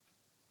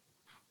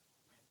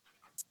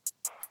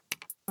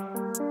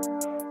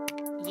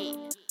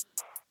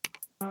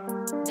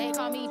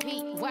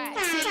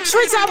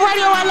Street Top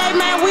Radio LA,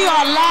 man. We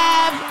are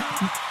live.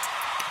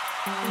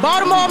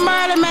 Baltimore,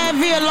 Maryland,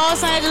 man, via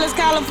Los Angeles,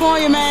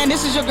 California, man.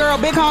 This is your girl,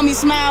 Big Homie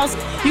Smiles.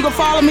 You can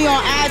follow me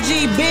on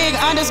IG,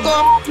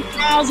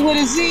 Big_Smiles with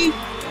a Z.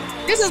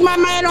 This is my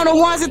man on the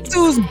ones and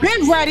twos,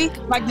 been ready,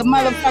 like the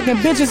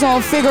motherfucking bitches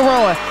on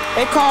Figueroa.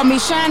 They call me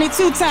Shiny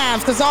 2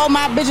 times, cause all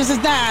my bitches is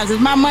dimes.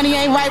 If my money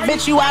ain't right,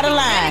 bitch, you out of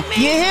line.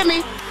 You hear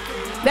me?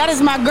 That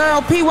is my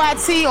girl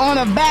PYT on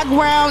the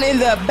background.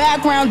 In the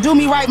background, Do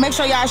Me Right. Make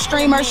sure y'all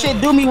stream her shit,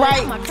 Do Me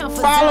Right.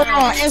 Follow her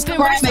on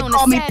Instagram. They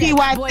call me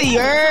PYT.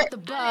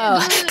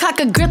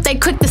 Cock a grip, they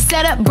quick to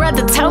set up.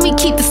 Brother told me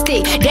keep the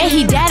stick. Day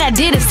he died, I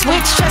did a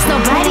switch. Trust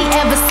nobody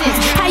ever since.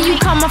 How you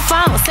call my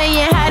phone,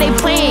 saying how they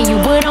playing you,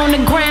 but on the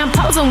ground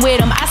posing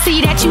with them. I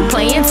see that you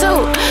playing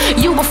too.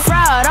 You a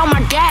fraud, oh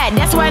my God,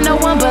 that's why no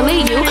one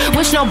believe you.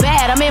 Wish no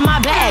bad, I'm in my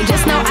bag.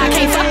 Just know I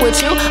can't fuck with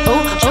you.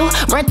 Ooh, ooh,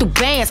 run through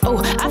bands. Ooh,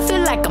 I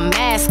feel like a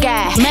mass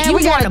guy. Man,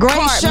 we got a great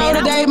show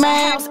today,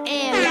 man.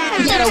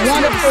 We got a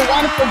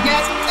wonderful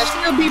guest that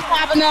still be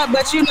popping up,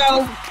 but you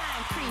know,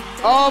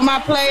 all my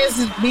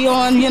players be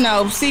on, you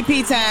know,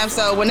 CP time.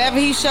 So whenever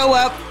he show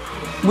up,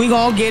 we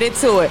gonna get it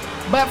to it.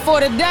 But for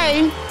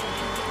today,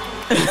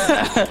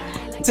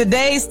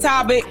 today's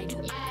topic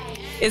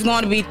is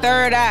going to be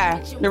third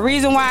eye. The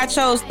reason why I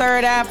chose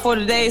third eye for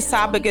today's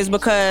topic is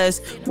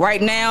because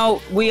right now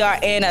we are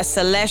in a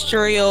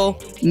celestial,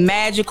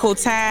 magical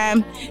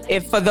time.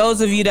 If for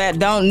those of you that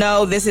don't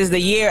know, this is the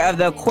year of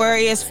the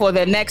Aquarius for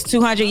the next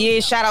 200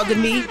 years. Shout out to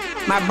me.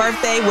 My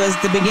birthday was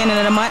the beginning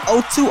of the month,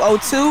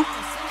 0202.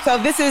 So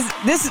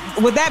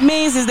what that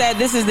means is that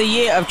this is the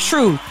year of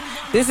truth.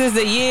 This is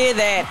the year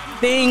that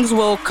things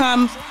will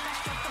come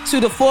to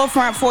the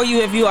forefront for you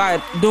if you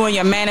are doing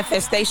your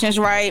manifestations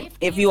right,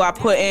 if you are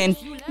putting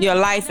your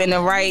life in the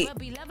right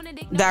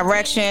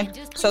direction.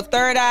 So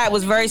third eye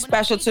was very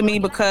special to me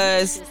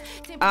because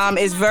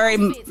it's very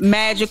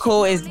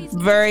magical, it's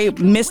very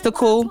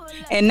mystical,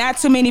 and not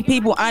too many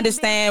people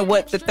understand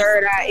what the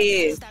third eye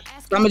is.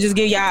 So I'm gonna just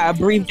give y'all a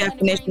brief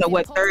definition of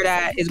what third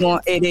eye is.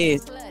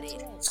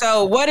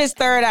 So what is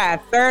third eye?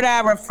 Third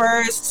eye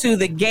refers to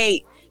the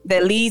gate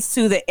that leads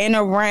to the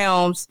inner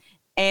realms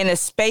and the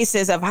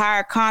spaces of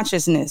higher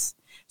consciousness.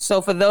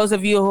 So for those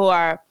of you who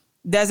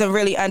doesn't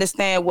really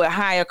understand what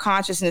higher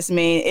consciousness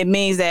means, it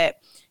means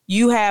that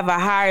you have a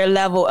higher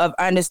level of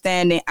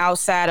understanding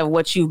outside of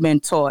what you've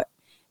been taught.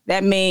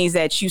 That means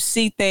that you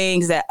see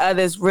things that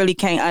others really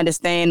can't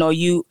understand, or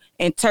you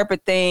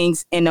interpret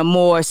things in a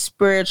more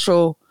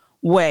spiritual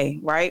way,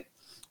 right?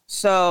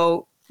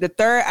 So the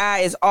third eye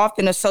is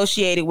often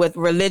associated with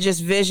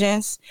religious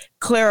visions,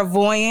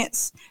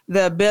 clairvoyance,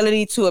 the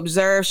ability to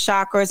observe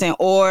chakras and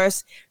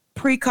auras,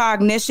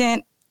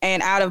 precognition,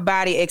 and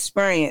out-of-body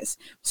experience.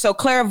 So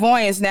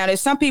clairvoyance, now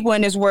there's some people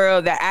in this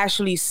world that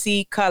actually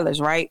see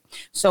colors, right?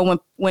 So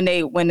when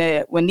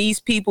these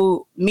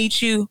people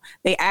meet you,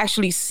 they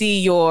actually see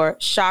your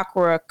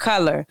chakra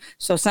color.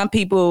 So some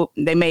people,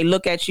 they may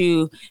look at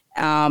you,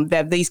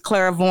 that these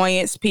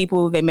clairvoyance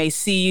people, they may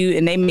see you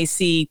and they may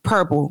see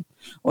purple,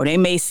 or they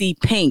may see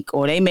pink,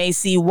 or they may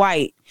see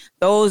white.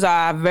 Those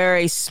are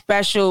very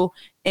special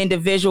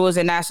individuals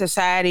in our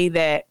society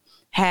that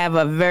have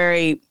a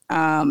very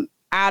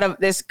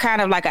this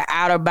kind of like an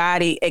outer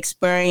body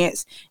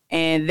experience,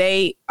 and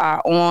they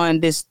are on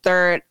this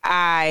third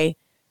eye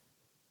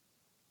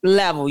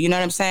level. You know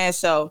what I'm saying?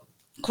 So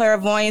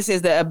clairvoyance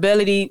is the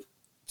ability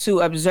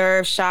to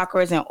observe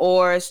chakras and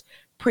auras,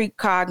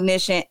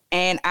 precognition,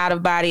 and out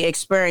of body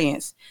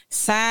experience.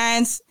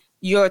 Signs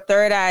your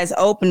third eye is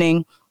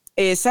opening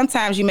is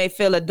sometimes you may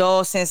feel a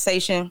dull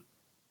sensation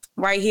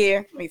right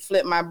here. Let me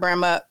flip my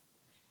brim up.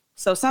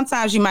 So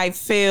sometimes you might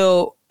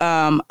feel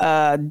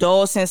a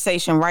dull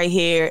sensation right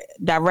here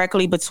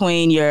directly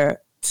between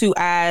your two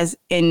eyes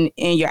in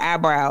your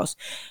eyebrows.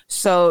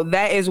 So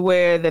that is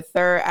where the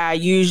third eye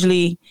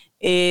usually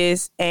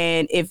is.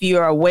 And if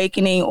you're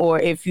awakening, or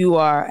if you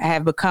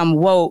have become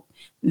woke,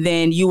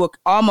 then you will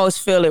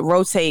almost feel it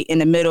rotate in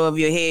the middle of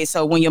your head.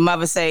 So when your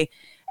mother say,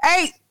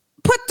 "Hey,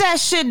 put that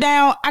shit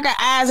down, I got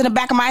eyes in the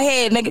back of my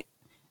head," nigga,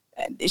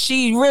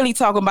 she really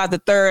talking about the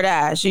third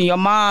eye. Your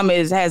mom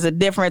has a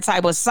different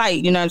type of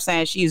sight. You know what I'm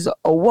saying? She's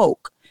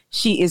awoke.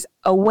 She is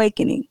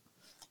awakening.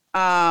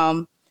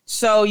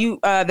 So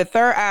the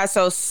third eye.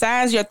 So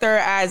signs your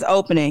third eye is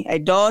opening: a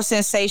dull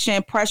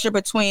sensation, pressure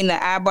between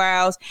the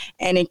eyebrows,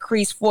 and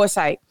increased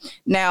foresight.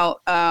 Now,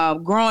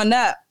 growing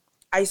up,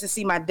 I used to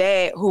see my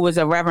dad, who was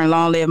a Reverend,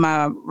 long live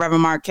my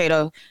Reverend Mark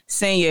Cato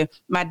Sr.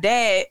 My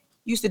dad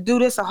used to do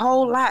this a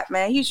whole lot,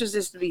 man. He used to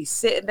just be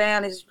sitting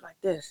down and just like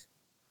this.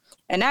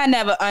 And I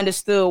never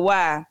understood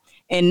why.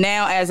 And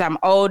now as I'm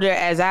older,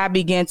 as I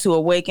begin to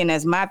awaken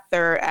as my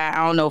third eye,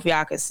 I don't know if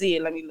y'all can see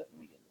it. Let me look.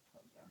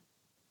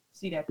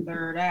 See that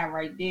third eye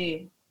right there?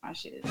 My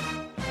shit is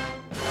coming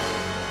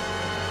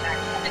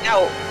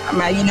out.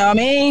 You know what I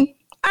mean?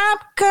 I'm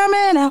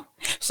coming out.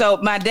 So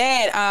my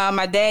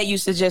dad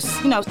used to just,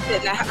 sit in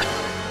the house.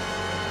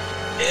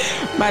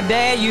 My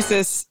dad used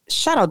to,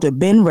 shout out to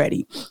Ben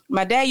Ready.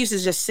 My dad used to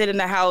just sit in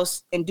the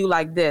house and do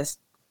like this.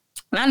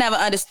 And I never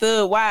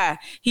understood why.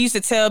 He used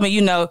to tell me,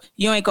 you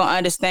ain't gonna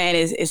understand.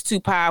 It's too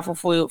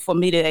powerful for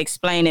me to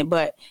explain it.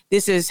 But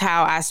this is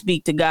how I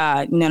speak to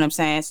God. You know what I'm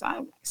saying? So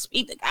I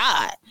speak to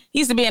God. He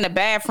used to be in the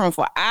bathroom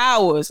for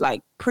hours,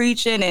 like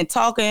preaching and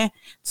talking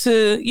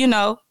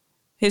to,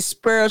 his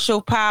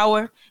spiritual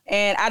power.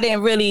 And I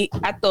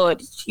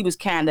thought he was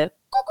kind of,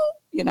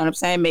 you know what I'm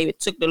saying? Maybe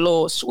took the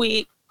little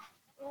swig.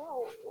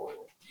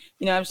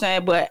 You know what I'm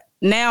saying? But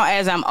now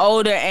as I'm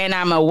older and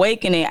I'm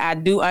awakening, I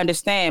do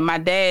understand my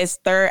dad's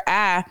third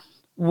eye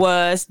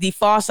was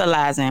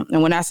defossilizing.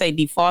 And when I say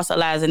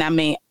defossilizing, I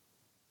mean,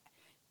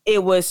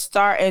 it was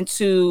starting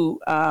to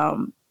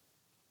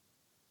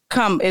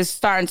come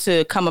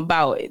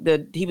about.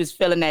 He was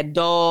feeling that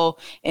dull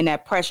and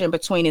that pressure in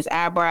between his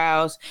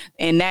eyebrows.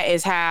 And that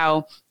is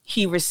how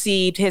he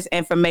received his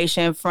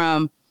information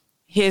from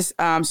his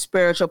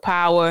spiritual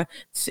power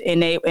so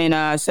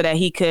that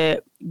he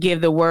could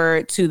give the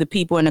word to the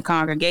people in the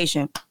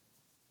congregation.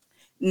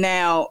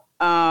 Now,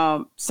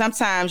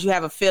 sometimes you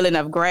have a feeling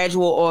of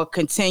gradual or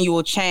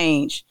continual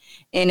change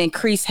and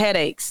increased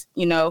headaches,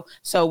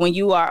 So when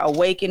you are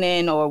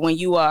awakening or when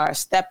you are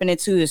stepping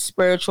into the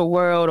spiritual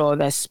world or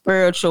the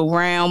spiritual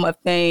realm of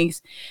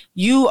things,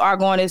 you are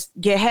going to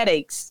get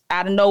headaches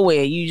out of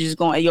nowhere.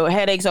 Your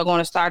headaches are going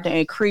to start to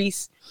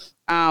increase.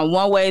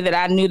 One way that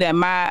I knew that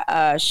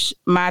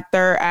my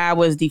third eye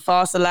was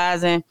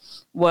defossilizing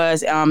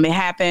was it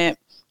happened.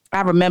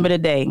 I remember the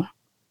day.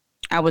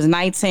 I was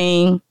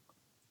 19.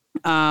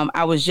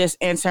 I was just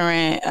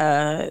entering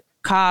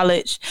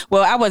college.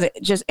 Well, I wasn't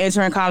just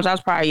entering college. I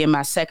was probably in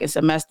my second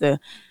semester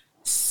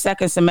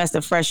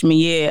freshman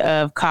year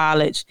of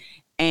college.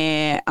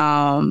 And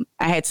I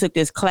had took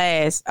this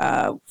class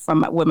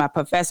with my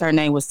professor. Her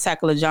name was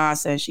Tekla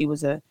Johnson. She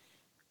was a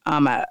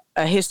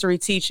history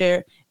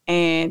teacher.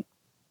 And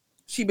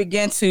she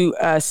began to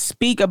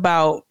speak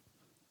about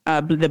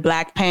the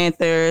Black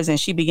Panthers, and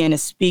she began to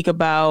speak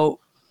about,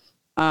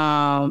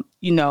 how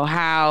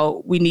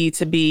we need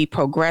to be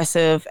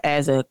progressive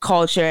as a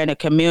culture and a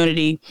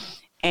community.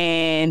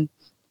 And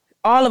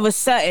all of a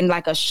sudden,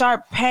 like a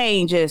sharp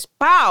pain just,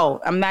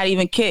 pow! I'm not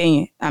even kidding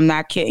you. I'm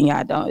not kidding you.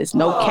 It's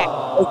no cap.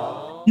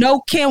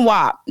 No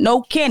Kenwop,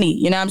 no Kenny.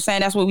 You know what I'm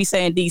saying? That's what we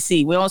say in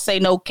DC. We don't say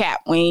no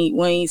cap. We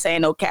ain't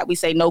saying no cap. We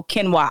say no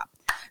Kenwop.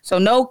 So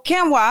no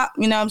Kenwop,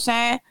 you know what I'm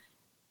saying?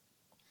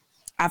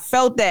 I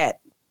felt that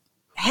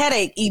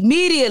headache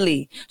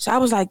immediately. So I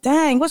was like,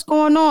 dang, what's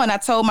going on? I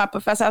told my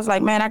professor, I was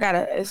like, man, I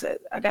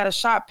got a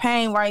sharp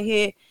pain right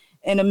here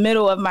in the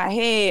middle of my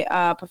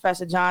head,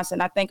 Professor Johnson.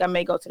 I think I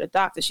may go to the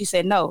doctor. She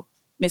said, no,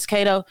 Miss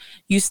Cato,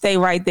 you stay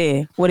right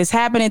there. What is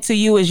happening to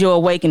you is your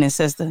awakening,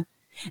 sister.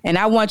 And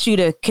I want you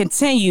to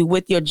continue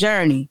with your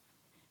journey.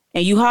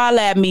 And you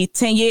holler at me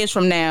 10 years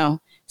from now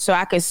so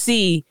I can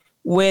see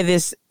where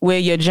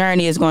your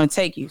journey is going to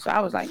take you. So I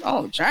was like,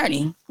 oh,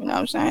 journey. You know what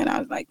I'm saying? I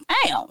was like,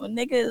 damn,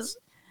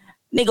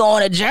 nigga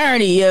on a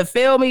journey. You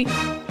feel me?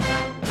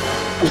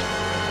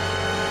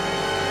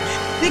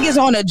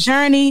 Niggas on a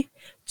journey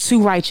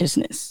to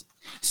righteousness.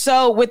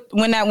 So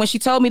when she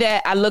told me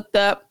that, I looked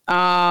up.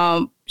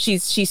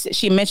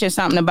 She mentioned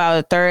something about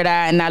a third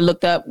eye, and I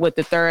looked up what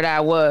the third eye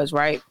was.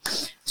 Right.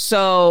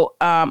 So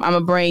I'm gonna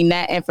bring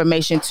that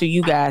information to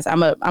you guys. I'm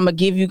gonna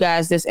give you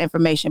guys this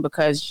information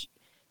because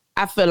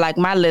I feel like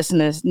my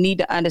listeners need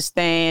to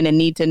understand and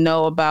need to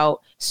know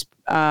about,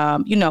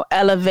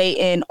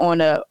 elevating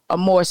on a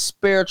more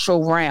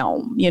spiritual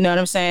realm. You know what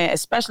I'm saying?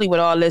 Especially with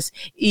all this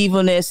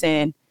evilness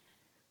and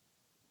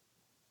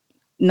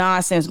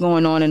nonsense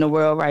going on in the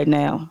world right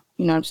now.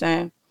 You know what I'm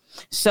saying?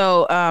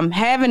 So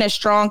having a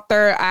strong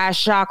third eye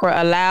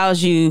chakra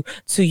allows you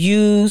to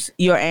use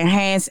your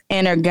enhanced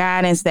inner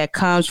guidance that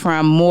comes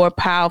from more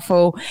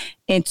powerful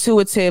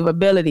intuitive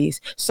abilities.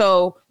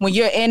 So when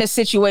you're in a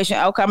situation,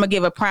 okay, I'm gonna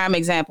give a prime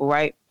example,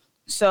 right?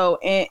 So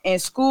in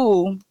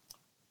school,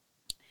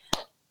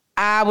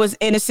 I was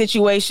in a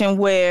situation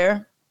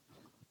where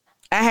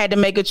I had to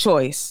make a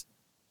choice.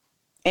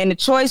 And the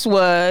choice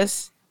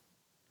was,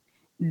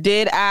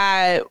 did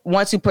I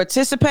want to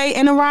participate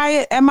in a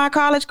riot at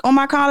on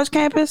my college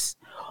campus?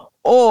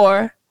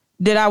 Or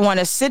did I want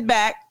to sit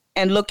back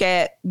and look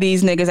at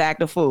these niggas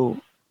act a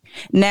fool?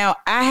 Now,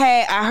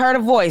 I heard a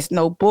voice.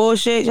 No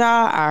bullshit,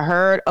 y'all. I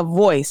heard a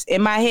voice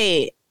in my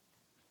head.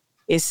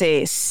 It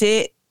said,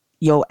 sit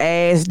your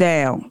ass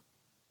down.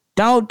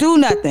 Don't do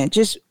nothing.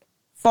 Just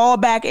fall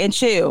back and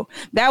chill.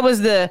 That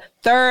was the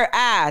third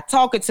eye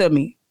talking to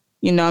me.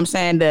 You know what I'm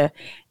saying? The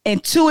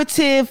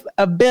intuitive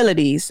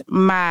abilities,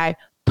 my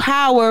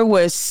power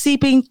was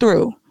seeping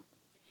through.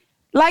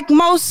 Like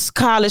most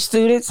college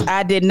students,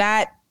 I did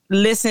not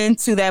listen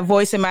to that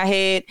voice in my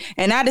head,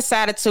 and I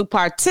decided to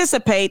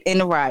participate in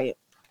the riot.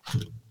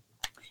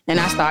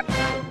 And I started.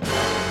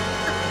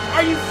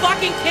 Are you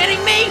fucking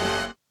kidding me?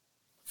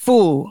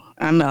 Fool.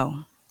 I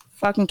know.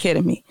 Fucking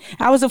kidding me.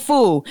 I was a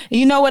fool. And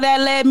you know where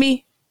that led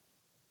me?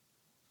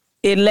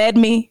 It led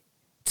me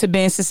to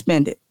being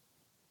suspended.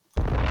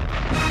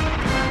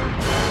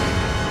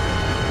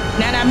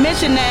 Now, I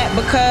mentioned that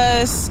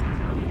because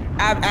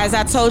as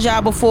I told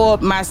y'all before,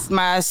 my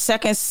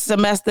second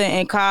semester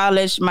in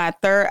college, my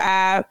third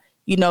eye,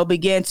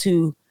 began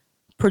to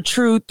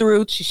protrude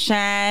through, to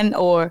shine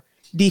or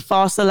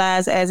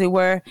defossilize, as it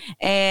were.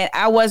 And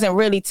I wasn't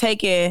really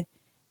taking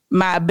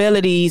my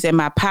abilities and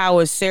my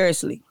powers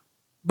seriously.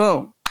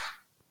 Boom.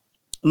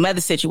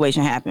 Another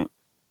situation happened.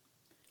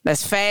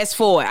 Let's fast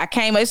forward.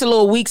 It's a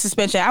little week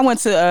suspension. I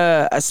went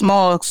to a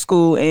small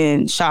school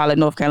in Charlotte,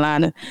 North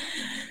Carolina.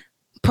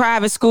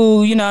 Private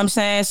school, you know what I'm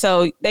saying?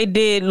 So they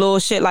did little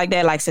shit like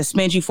that, like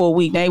suspend you for a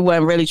week. They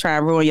wasn't really trying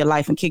to ruin your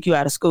life and kick you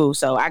out of school.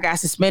 So I got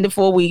suspended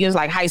for a week. It was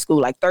like high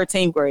school, like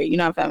 13th grade. You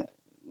know what I'm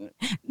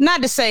saying?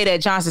 Not to say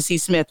that Johnson C.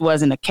 Smith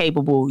wasn't a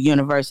capable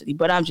university,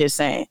 but I'm just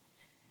saying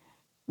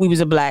we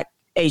was a black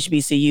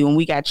HBCU and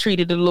we got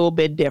treated a little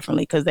bit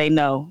differently because they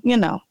know,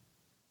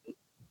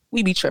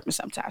 we be tripping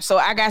sometimes. So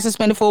I got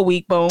suspended for a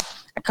week. Boom.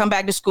 I come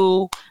back to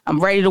school. I'm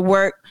ready to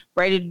work,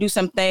 ready to do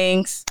some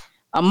things.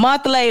 A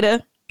month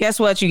later, guess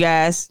what, you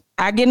guys?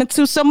 I get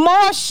into some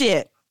more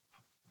shit.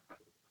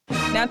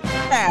 Now,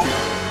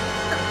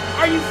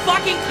 are you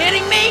fucking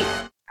kidding me?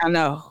 I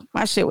know.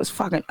 My shit was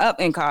fucking up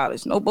in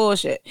college. No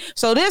bullshit.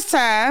 So this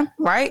time,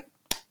 right?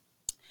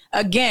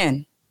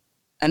 Again,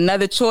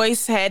 another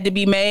choice had to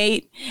be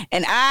made.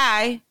 And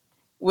I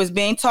was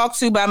being talked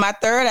to by my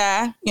third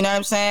eye. You know what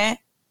I'm saying?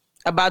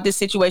 About this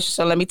situation.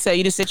 So let me tell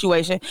you the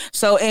situation.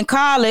 So in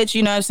college,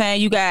 you know what I'm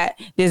saying, you got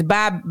this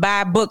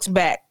buy books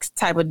back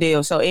type of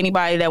deal. So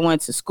anybody that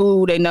went to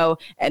school, they know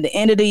at the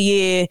end of the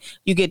year,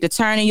 you get to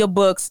turn in your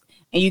books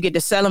and you get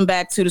to sell them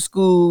back to the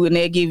school and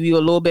they give you a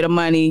little bit of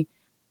money.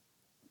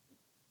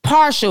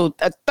 Partial,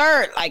 a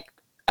third, like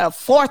a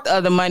fourth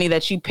of the money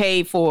that you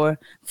paid for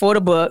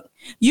the book.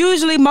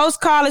 Usually most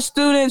college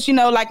students,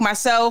 like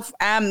myself,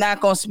 I'm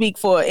not going to speak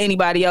for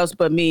anybody else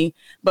but me.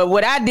 But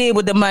what I did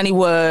with the money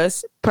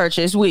was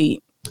purchase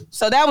weed.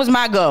 So that was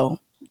my goal,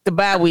 to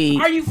buy weed.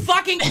 Are you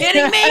fucking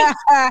kidding me?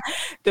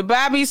 To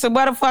buy me some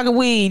motherfucking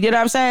weed. You know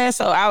what I'm saying?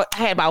 So I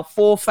had about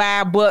 4 or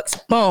 5 bucks.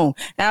 Boom.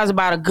 That was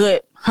about a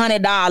good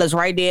 $100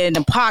 right there in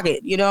the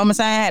pocket. You know what I'm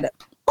saying?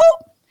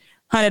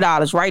 I had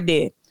 $100 right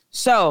there.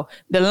 So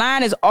the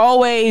line is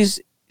always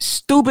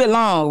stupid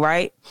long,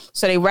 right?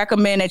 So they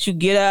recommend that you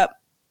get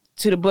up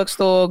to the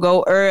bookstore,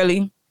 go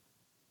early.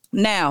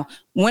 Now,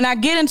 when I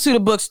get into the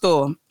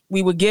bookstore,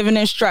 we were given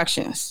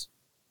instructions.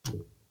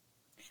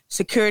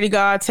 Security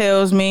guard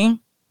tells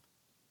me,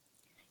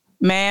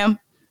 ma'am,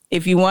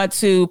 if you want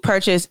to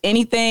purchase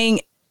anything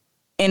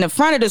in the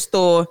front of the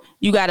store,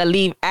 you got to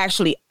leave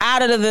actually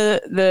out of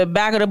the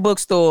back of the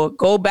bookstore,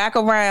 go back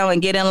around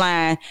and get in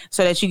line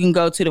so that you can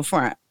go to the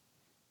front.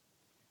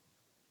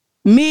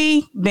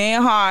 Me being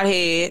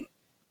hardhead,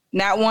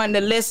 not wanting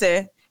to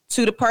listen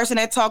to the person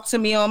that talked to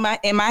me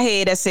in my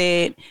head that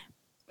said,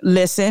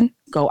 listen,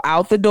 go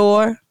out the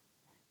door,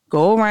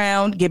 go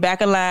around, get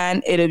back in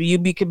line.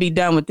 Could be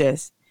done with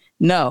this.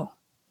 No,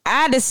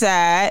 I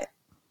decide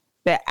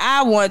that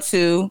I want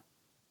to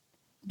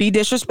be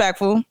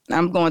disrespectful.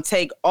 I'm going to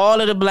take all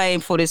of the blame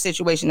for this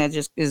situation that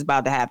just is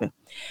about to happen.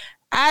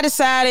 I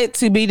decided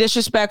to be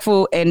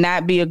disrespectful and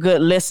not be a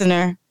good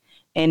listener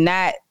and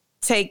not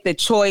take the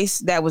choice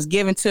that was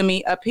given to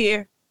me up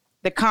here,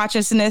 the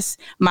consciousness,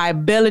 my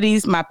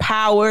abilities, my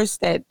powers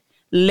that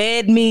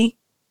led me,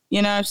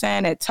 you know what I'm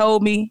saying, that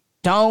told me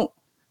don't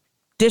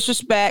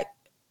disrespect,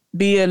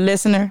 be a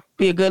listener,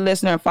 be a good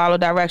listener and follow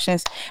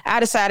directions. I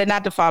decided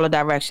not to follow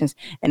directions.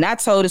 And I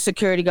told the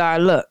security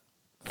guard, look,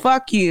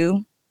 fuck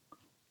you.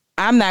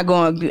 I'm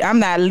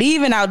not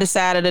leaving out the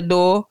side of the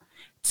door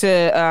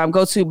to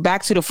go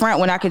back to the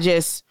front when I could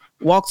just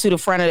walk to the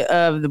front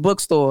of the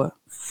bookstore.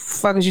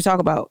 Fuck is you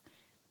talk about?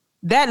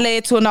 That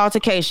led to an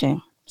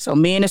altercation. So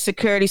me and the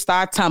security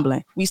start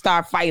tumbling. We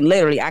start fighting,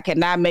 literally. I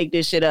cannot make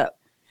this shit up.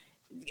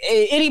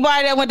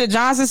 Anybody that went to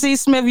Johnson C.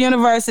 Smith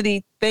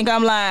University think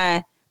I'm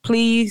lying,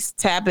 please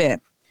tap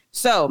in.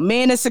 So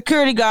me and the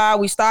security guard,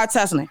 we start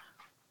tussling.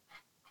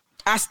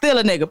 I steal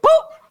a nigga.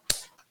 Boop!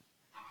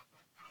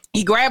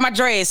 He grabbed my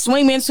dreads,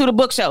 swing me into the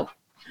bookshelf.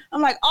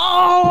 I'm like,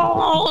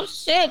 oh,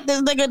 shit,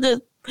 this nigga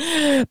just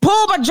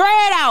pulled my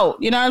dread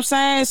out. You know what I'm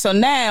saying? So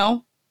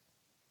now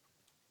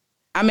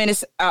I'm in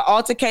this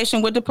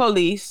altercation with the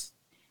police.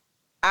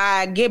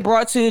 I get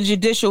brought to the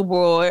judicial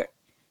board,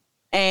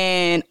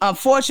 and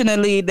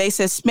unfortunately, they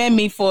suspend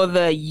me for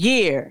the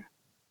year,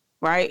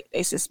 right?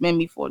 They suspend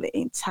me for the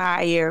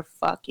entire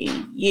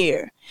fucking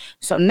year.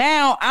 So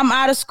now I'm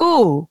out of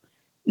school.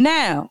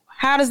 Now,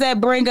 how does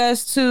that bring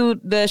us to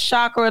the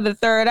chakra of the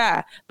third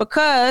eye?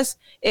 Because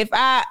if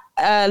I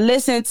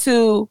listen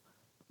to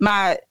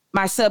my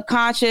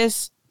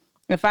subconscious,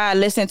 if I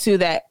listen to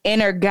that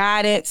inner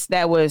guidance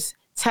that was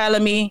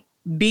telling me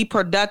be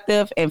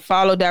productive and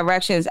follow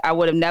directions, I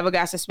would have never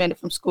got suspended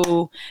from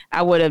school.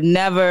 I would have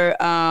never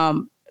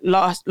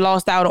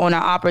lost out on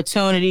an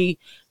opportunity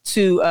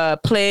to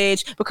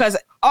pledge, because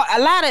a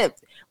lot of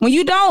when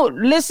you don't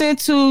listen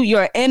to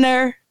your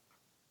inner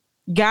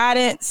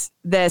guidance,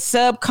 the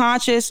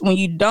subconscious, when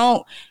you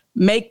don't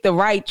make the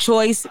right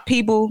choice,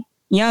 people,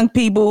 young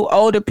people,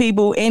 older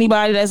people,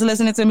 anybody that's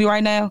listening to me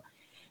right now,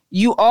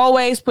 you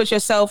always put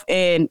yourself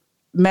in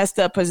messed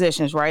up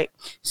positions, right?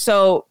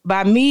 So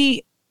by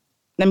me,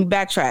 let me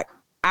backtrack.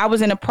 I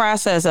was in the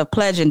process of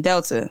pledging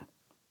Delta.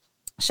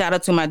 Shout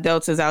out to my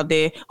Deltas out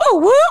there. Oh,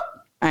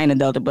 whoop! I ain't a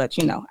Delta, but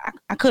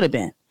I could have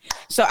been.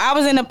 So I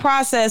was in the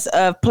process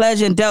of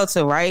pledging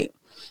Delta, right?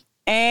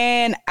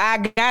 And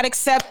I got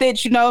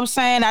accepted, you know what I'm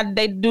saying?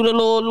 They do the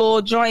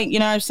little joint, you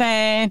know what I'm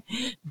saying?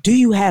 Do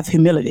you have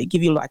humility?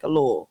 Give you like a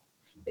little,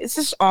 it's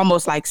just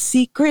almost like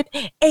secret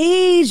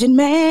Asian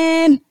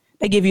man.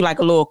 They give you like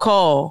a little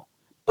call.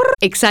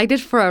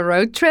 Excited for a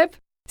road trip?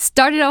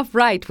 Start it off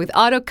right with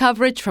auto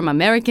coverage from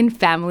American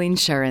Family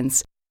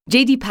Insurance.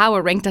 J.D.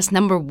 Power ranked us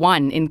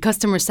 #1 in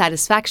customer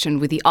satisfaction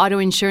with the auto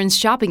insurance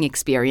shopping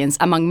experience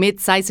among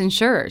mid-size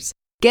insurers.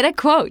 Get a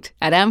quote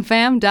at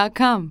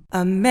amfam.com.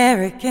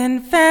 American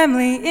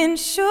Family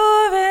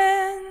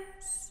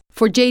Insurance.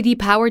 For J.D.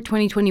 Power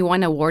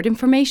 2021 award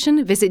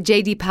information, visit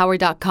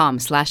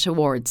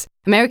jdpower.com/awards.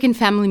 American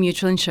Family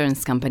Mutual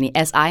Insurance Company,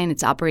 SI and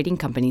its operating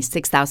companies,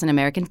 6000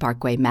 American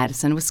Parkway,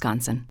 Madison,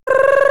 Wisconsin.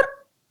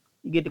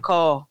 You get the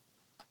call.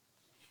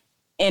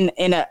 In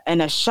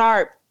a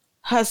sharp,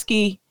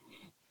 husky,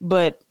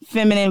 but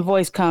feminine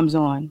voice comes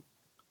on.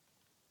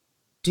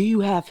 Do you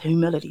have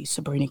humility,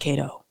 Sabrina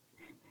Cato?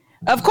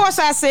 Of course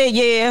I said,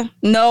 yeah.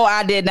 No,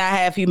 I did not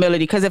have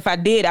humility, because if I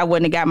did, I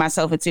wouldn't have got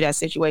myself into that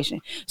situation.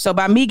 So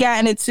by me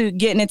getting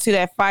into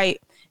that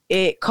fight,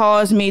 it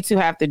caused me to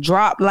have to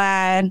drop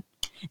line.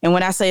 And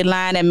when I say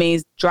line, that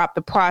means drop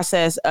the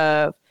process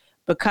of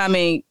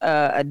becoming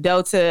a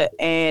Delta.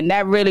 And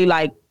that really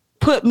like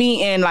put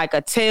me in like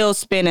a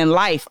tailspin in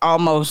life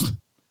almost,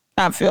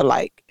 I feel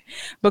like.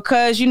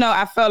 Because,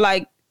 I felt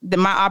like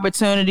my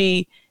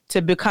opportunity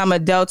to become a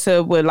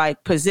Delta would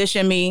like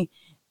position me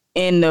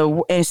in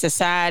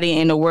society,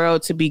 in the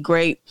world, to be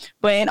great.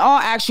 But in all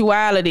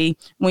actuality,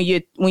 when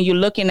you're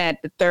looking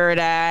at the third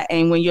eye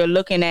and when you're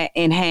looking at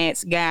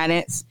enhanced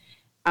guidance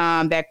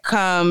that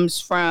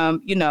comes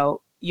from,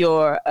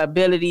 your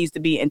abilities to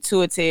be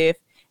intuitive,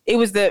 it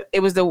was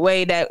the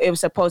way that it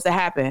was supposed to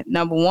happen.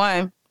 Number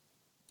one,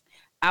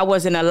 I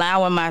wasn't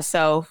allowing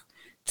myself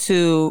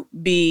to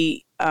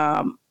be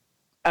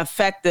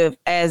effective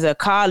as a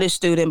college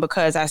student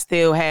because I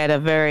still had a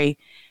very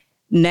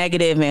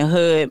negative and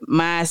hood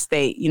mind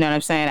state. You know what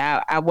I'm saying?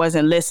 I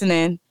wasn't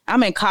listening.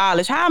 I'm in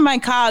college. How am I in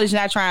college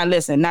not trying to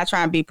listen, not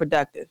trying to be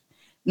productive?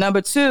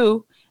 Number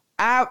two,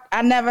 I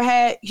never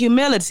had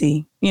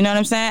humility. You know what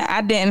I'm saying?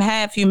 I didn't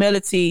have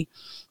humility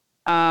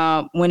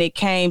when it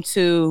came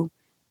to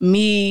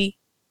me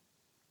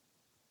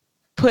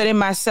putting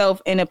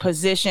myself in a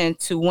position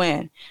to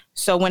win.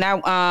 So when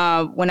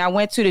I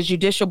went to the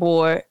judicial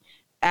board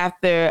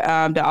after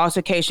the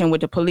altercation with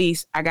the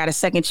police, I got a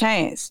second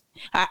chance.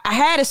 I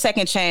had a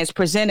second chance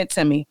presented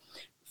to me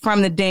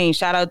from the dean.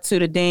 Shout out to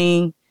the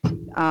dean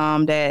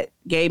that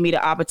gave me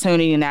the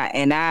opportunity,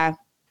 and I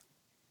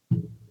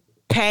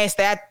passed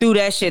that, threw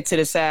that shit to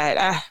the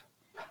side.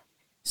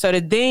 So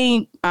the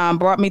dean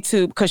brought me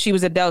to, because she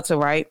was a Delta,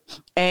 right?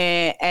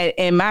 And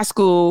in my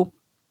school,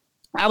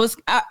 I was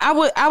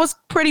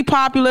pretty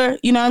popular,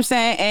 you know what I'm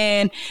saying?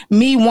 And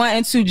me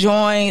wanting to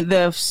join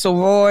the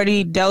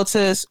sorority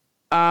Deltas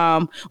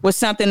was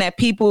something that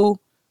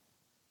people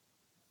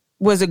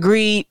was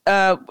agreed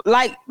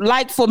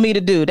like for me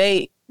to do.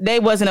 They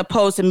wasn't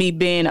opposed to me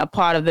being a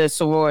part of the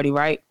sorority,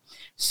 right?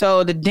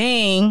 So the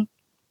dean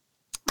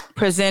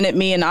presented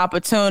me an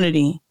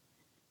opportunity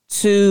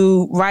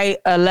to write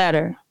a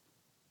letter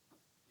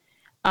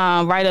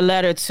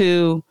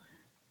to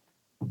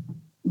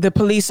the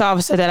police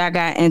officer that I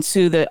got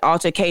into the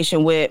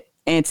altercation with,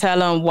 and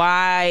tell him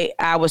why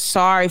I was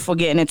sorry for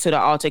getting into the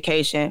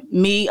altercation.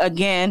 Me,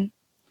 again,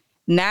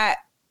 not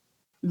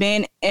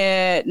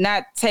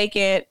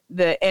taking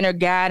the inner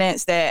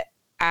guidance that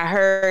I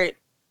heard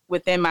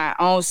within my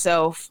own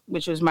self,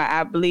 which was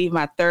I believe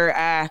my third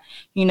eye,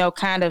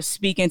 kind of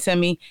speaking to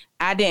me.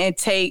 I didn't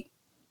take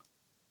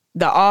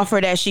the offer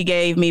that she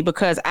gave me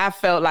because I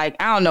felt like,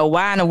 I don't know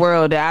why in the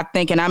world that I'm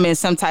thinking I'm in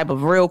some type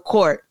of real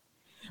court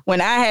when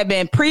I had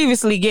been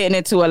previously getting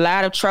into a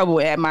lot of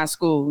trouble at my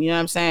school. You know what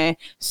I'm saying?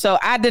 So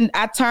I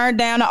turned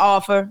down the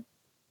offer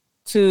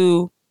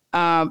to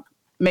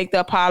make the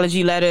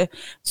apology letter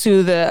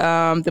to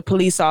the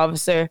police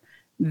officer.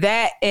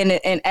 That in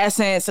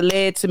essence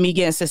led to me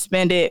getting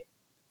suspended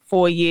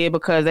for a year,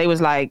 because they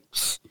was like,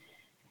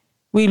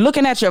 we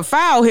looking at your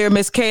file here,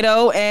 Miss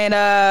Cato, and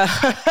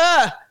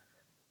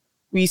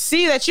we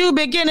see that you've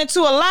been getting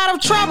into a lot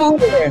of trouble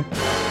here.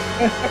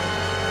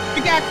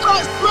 You got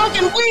caught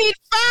smoking weed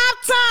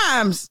 5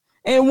 times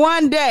in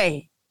one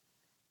day.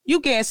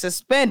 You getting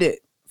suspended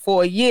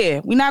for a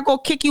year. We're not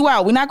gonna kick you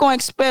out. We're not gonna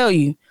expel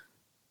you.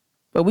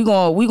 But we're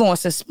gonna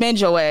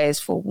suspend your ass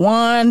for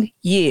 1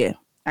 year.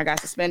 I got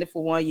suspended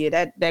for 1 year.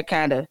 That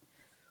kind of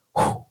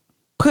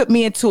put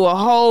me into a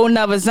whole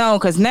nother zone,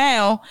 because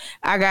now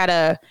I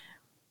gotta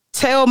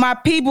tell my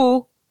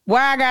people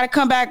why I gotta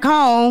come back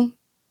home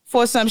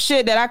for some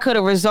shit that I could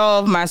have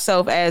resolved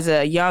myself as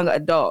a young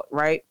adult,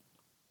 right?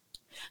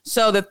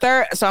 So I'm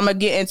gonna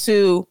get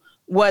into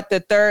what the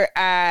third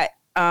eye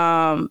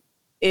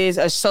is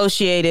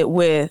associated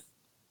with.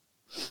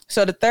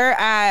 So the third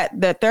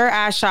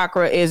eye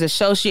chakra is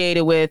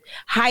associated with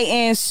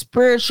heightened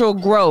spiritual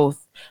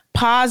growth,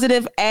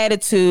 positive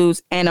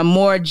attitudes, and a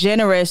more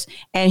generous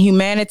and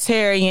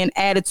humanitarian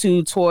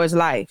attitude towards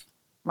life,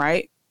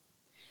 right?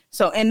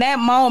 So in that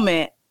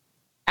moment,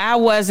 I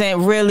wasn't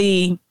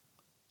really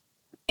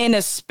in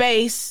a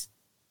space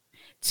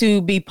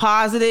to be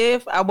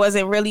positive. I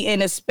wasn't really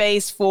in a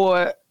space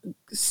for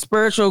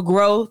spiritual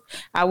growth.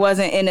 I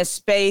wasn't in a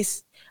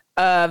space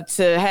to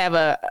have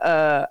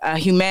a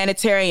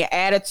humanitarian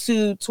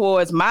attitude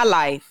towards my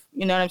life.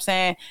 You know what I'm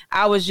saying?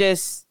 I was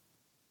just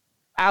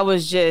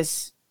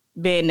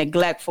being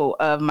neglectful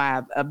of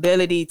my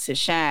ability to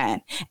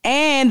shine.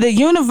 And the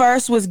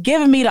universe was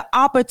giving me the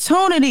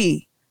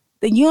opportunity.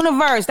 The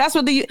universe, that's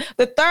what the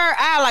third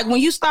eye, like when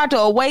you start to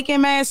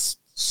awaken, man,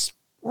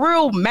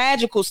 real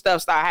magical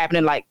stuff start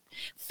happening, like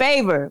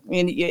favor.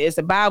 And it's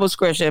a Bible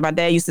scripture. My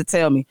dad used to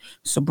tell me,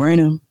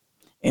 Sabrina,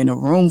 in a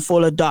room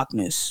full of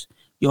darkness,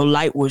 your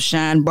light will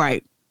shine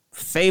bright.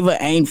 Favor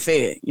ain't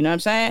fair. You know what I'm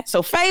saying?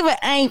 So favor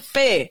ain't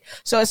fair.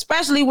 So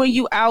especially when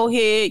you out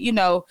here, you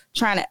know,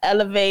 trying to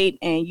elevate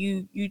and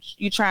you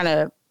trying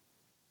to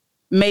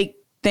make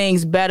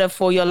things better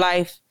for your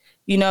life.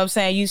 You know what I'm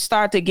saying? You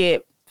start to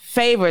get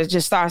favor,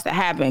 just starts to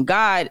happen.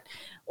 God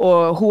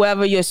or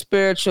whoever your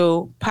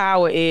spiritual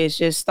power is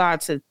just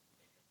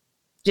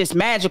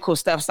magical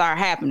stuff start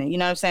happening. You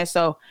know what I'm saying?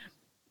 So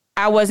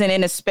I wasn't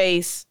in a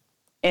space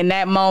in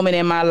that moment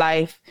in my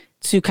life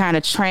to kind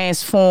of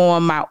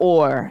transform my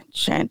aura,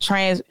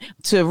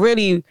 to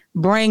really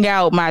bring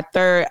out my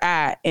third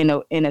eye in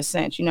a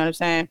sense. You know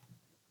what I'm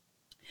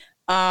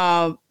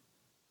saying?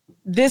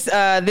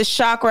 This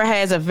chakra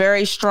has a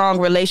very strong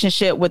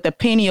relationship with the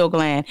pineal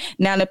gland.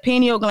 Now, the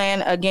pineal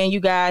gland, again, you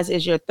guys,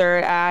 is your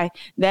third eye.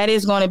 That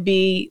is going to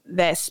be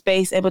that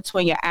space in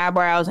between your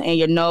eyebrows and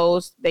your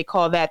nose. They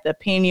call that the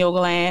pineal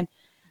gland.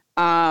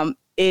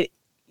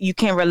 You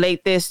can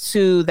relate this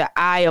to the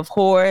Eye of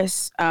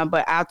Horus,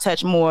 but I'll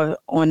touch more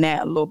on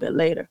that a little bit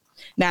later.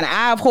 Now, the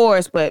Eye of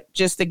Horus, but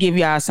just to give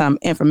y'all some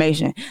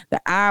information,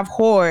 the Eye of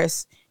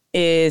Horus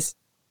is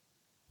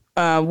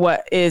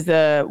what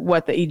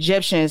the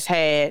Egyptians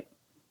had,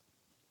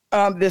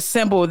 the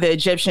symbol the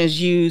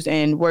Egyptians used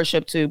and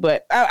worship to.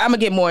 But I'm gonna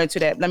get more into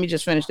that. Let me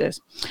just finish this.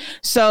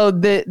 So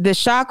the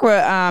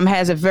chakra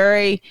has a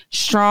very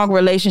strong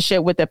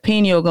relationship with the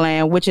pineal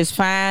gland, which is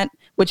found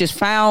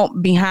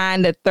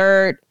behind the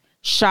third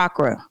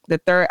chakra, the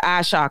third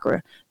eye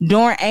chakra.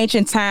 During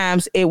ancient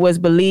times, it was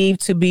believed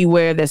to be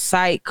where the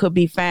sight could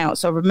be found.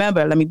 So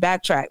remember, let me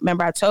backtrack.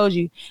 Remember, I told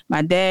you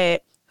my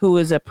dad, who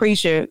is a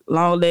preacher,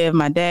 long live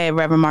my dad,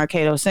 Reverend Mark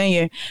Cato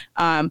Sr.,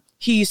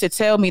 he used to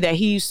tell me that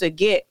he used to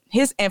get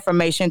his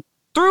information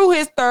through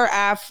his third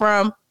eye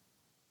from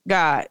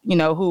God, you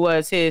know, who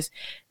was his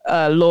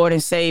Lord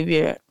and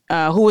Savior,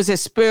 who was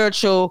his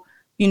spiritual,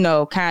 you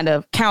know, kind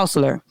of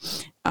counselor.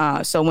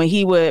 So when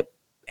he would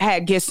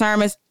get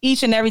sermons,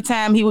 each and every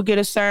time he would get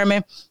a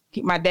sermon,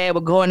 my dad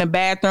would go in the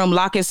bathroom,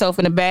 lock himself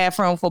in the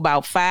bathroom for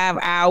about 5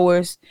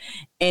 hours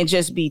and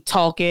just be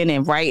talking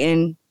and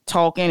writing.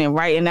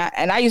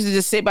 And I used to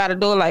just sit by the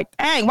door like,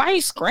 dang, why are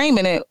you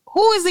screaming it?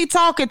 Who is he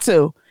talking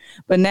to?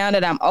 But now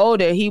that I'm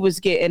older, he was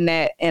getting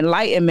that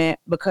enlightenment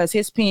because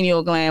his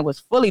pineal gland was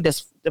fully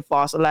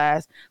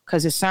defossilized,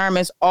 because his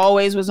sermons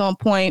always was on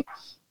point.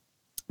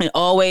 It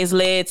always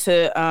led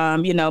to,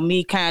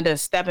 me kind of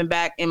stepping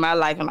back in my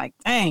life and like,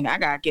 dang, I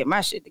got to get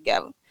my shit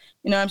together.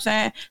 You know what I'm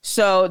saying?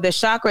 So the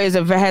chakra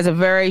has a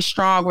very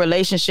strong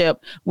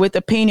relationship with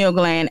the pineal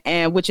gland,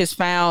 and which is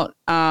found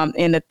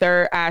in the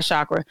third eye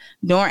chakra.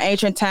 During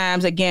ancient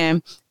times,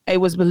 again, it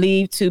was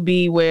believed to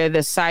be where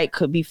the sight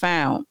could be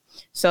found.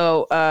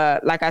 So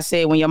like I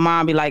said, when your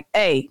mom be like,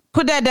 hey,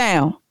 put that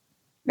down.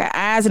 Got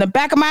eyes in the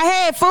back of my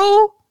head,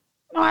 fool.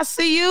 You know, I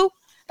see you.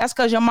 That's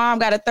because your mom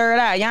got a third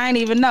eye. Y'all ain't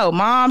even know.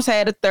 Moms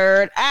had a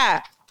third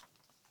eye.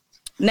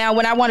 Now,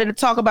 what I wanted to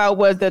talk about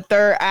was the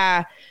third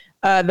eye,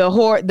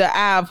 the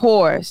Eye of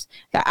Horus.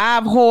 The Eye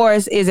of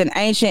Horus is an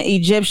ancient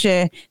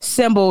Egyptian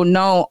symbol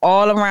known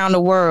all around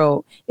the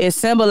world. It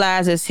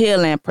symbolizes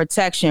healing,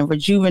 protection,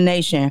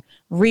 rejuvenation,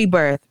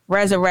 rebirth,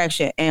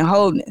 resurrection, and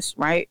wholeness,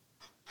 right?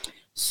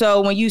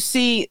 So when you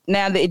see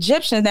now the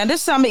Egyptians, now this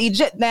is some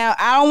Egypt. Now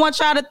I don't want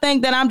y'all to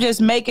think that I'm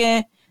just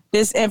making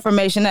this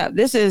information up.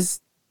 This is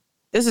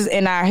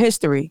in our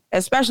history,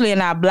 especially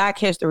in our Black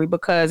history,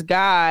 because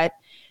God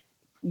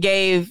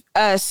gave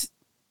us,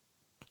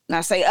 and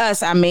I say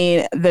us, I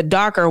mean the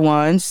darker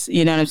ones,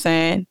 you know what I'm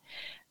saying,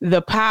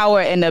 the power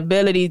and the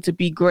ability to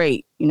be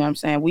great. You know what I'm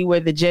saying? We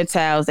were the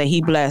Gentiles that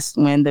he blessed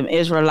when the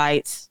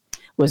Israelites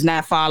was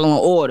not following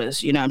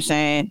orders. You know what I'm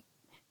saying?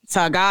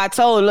 So God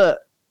told, look,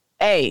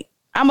 hey,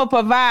 I'm going to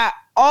provide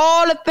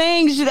all the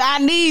things that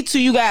I need to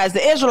you guys,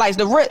 the Israelites,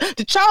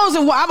 the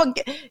chosen one.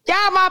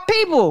 Y'all my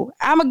people.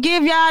 I'm going to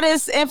give y'all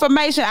this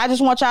information. I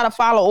just want y'all to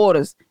follow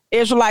orders.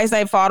 Israelites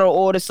ain't follow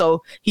orders.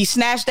 So he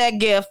snatched that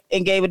gift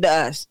and gave it to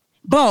us.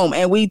 Boom.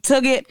 And we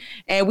took it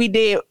and we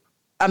did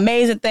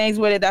amazing things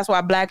with it. That's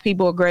why Black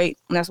people are great.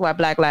 And that's why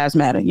Black Lives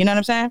Matter. You know what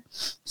I'm saying?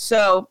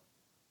 So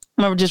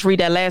I'm going to just read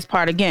that last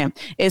part again.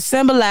 It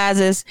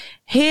symbolizes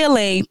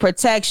healing,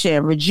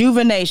 protection,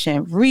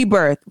 rejuvenation,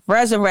 rebirth,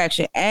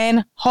 resurrection,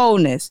 and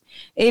wholeness.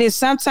 It is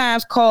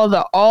sometimes called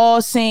the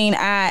all-seeing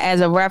eye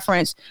as a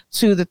reference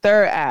to the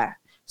third eye.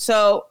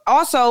 So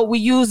also we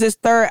use this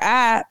third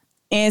eye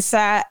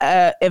inside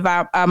of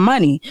our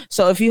money.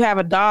 So if you have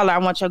 $1, I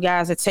want your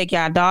guys to take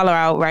your $1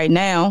 out right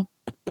now.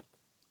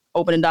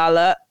 Open the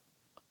dollar up.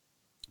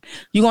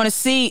 You're going to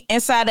see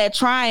inside that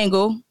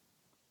triangle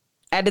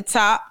at the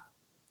top,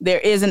 there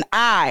is an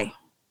eye.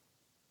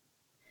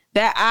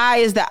 That eye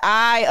is the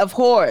eye of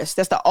Horus.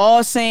 That's the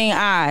all-seeing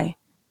eye.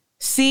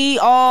 See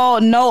all,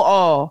 know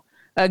all.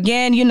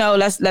 Again,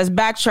 let's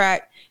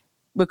backtrack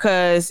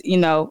because,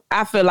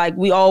 I feel like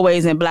we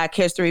always in Black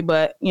history,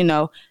 but,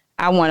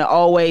 I want to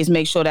always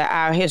make sure that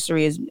our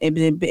history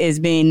is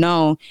being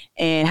known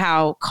and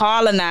how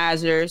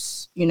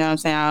colonizers, I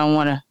don't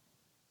want to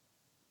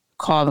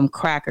call them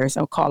crackers.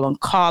 I'll call them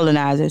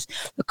colonizers.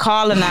 The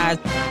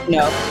colonizers,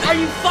 Are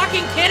you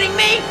fucking kidding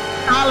me?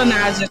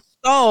 Colonizers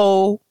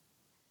stole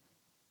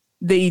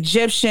the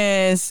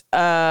Egyptians'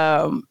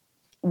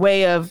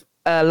 way of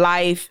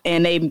life,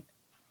 and they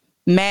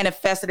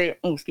manifested it.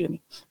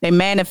 They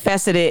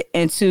manifested it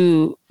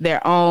into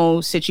their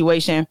own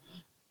situation,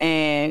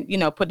 and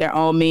put their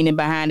own meaning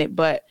behind it.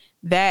 But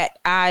that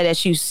eye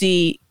that you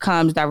see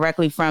comes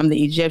directly from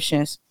the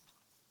Egyptians.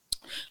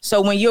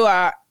 So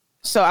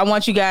I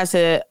want you guys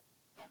to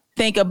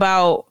think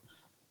about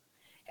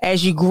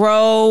as you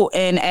grow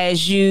and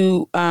as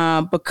you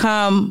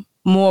become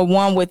more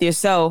one with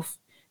yourself,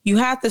 you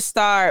have to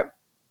start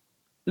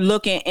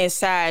looking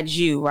inside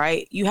you,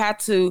 right? You have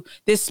to,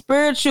 this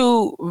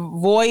spiritual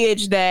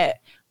voyage that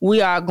we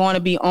are going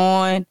to be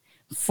on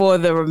for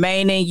the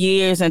remaining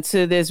years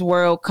until this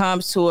world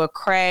comes to a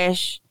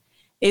crash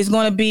is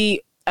going to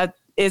be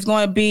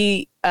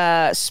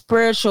a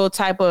spiritual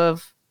type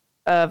of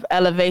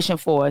elevation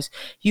for us.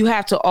 You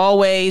have to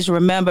always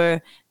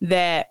remember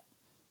that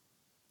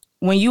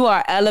when you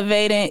are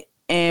elevating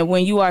and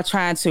when you are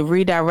trying to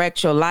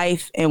redirect your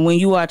life and when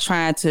you are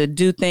trying to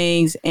do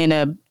things in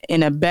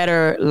a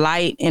better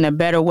light, in a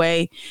better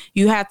way,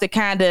 you have to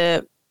kind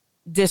of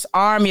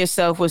disarm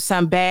yourself with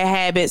some bad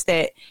habits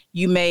that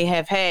you may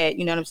have had.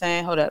 You know what I'm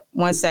saying? Hold up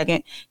 1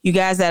 second. You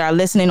guys that are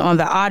listening on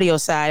the audio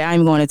side,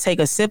 I'm going to take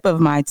a sip of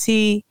my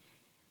tea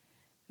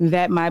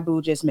that my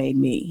boo just made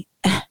me.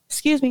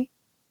 Excuse me.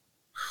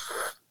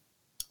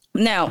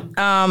 Now,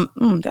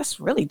 that's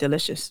really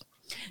delicious.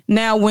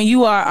 Now, when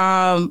you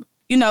are,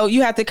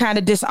 you have to kind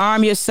of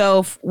disarm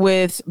yourself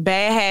with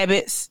bad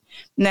habits.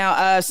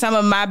 Now, some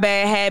of my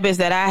bad habits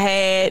that I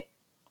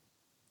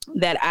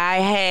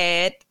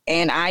had,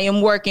 and I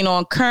am working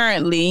on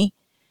currently,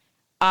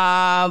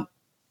 some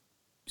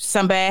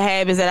bad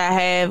habits that I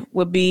have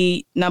would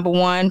be, number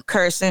one,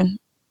 cursing.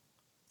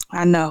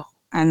 I know.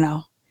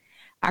 Let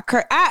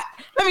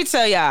me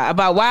tell y'all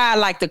about why I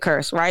like to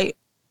curse, right?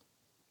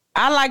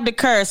 I like to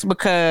curse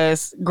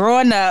because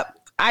growing up,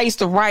 I used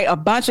to write a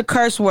bunch of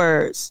curse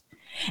words.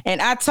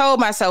 And I told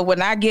myself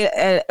when I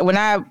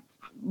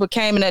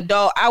became an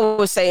adult, I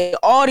would say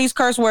all these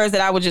curse words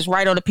that I would just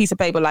write on a piece of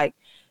paper. My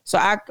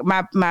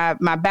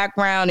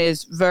background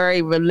is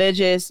very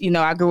religious.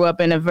 I grew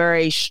up in a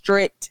very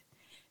strict,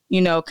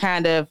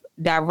 kind of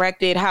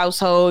directed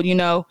household.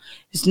 I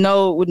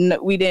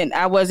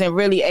wasn't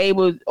really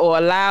able or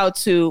allowed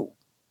to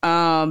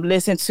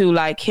listen to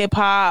like hip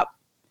hop,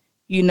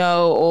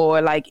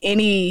 or like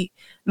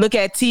look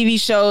at TV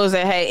shows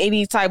that had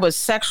any type of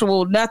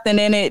sexual nothing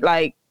in it.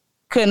 Like,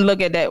 couldn't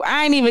look at that.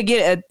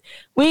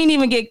 We didn't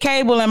even get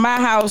cable in my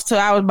house till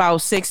I was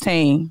about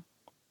 16.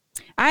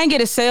 I didn't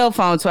get a cell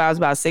phone till I was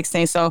about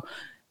 16. So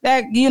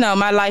that,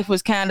 my life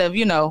was kind of,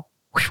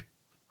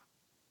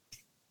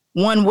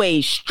 one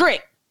way,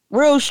 strict,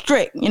 real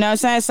strict. You know what I'm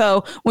saying?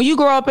 So when you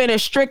grow up in a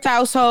strict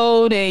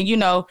household and,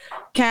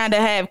 kind of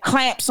have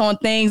clamps on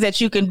things that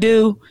you can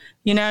do,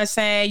 you know what I'm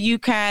saying? You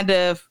kind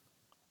of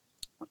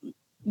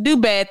do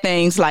bad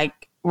things like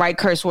write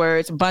curse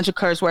words, a bunch of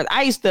curse words.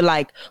 I used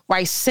to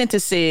write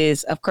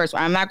sentences of curse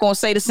words. I'm not going to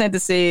say the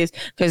sentences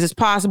because it's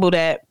possible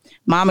that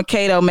Mama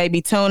Kato may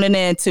be tuning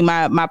in to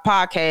my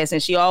podcast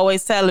and she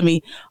always telling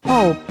me,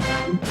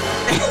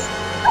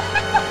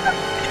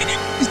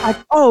 she's like,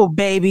 oh,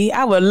 baby,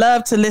 I would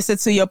love to listen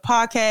to your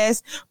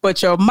podcast,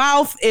 but your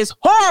mouth is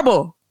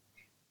horrible.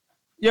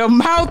 Your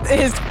mouth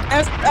is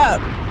messed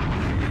up.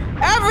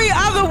 Every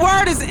other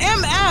word is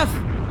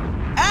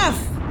MF,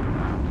 F,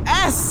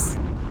 S,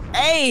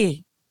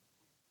 A,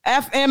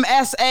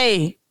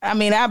 FMSA. I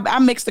mean, I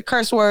mix the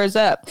curse words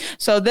up.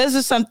 So these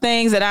are some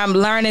things that I'm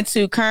learning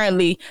to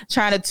currently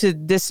trying to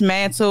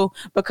dismantle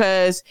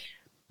because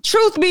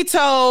truth be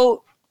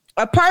told,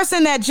 a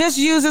person that just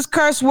uses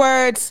curse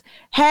words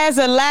has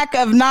a lack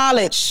of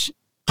knowledge.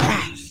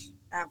 Gosh,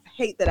 I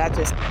hate that I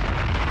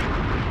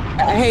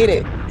hate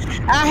it.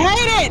 I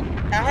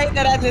hate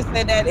that I just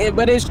said that,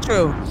 but it's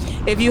true.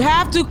 If you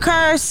have to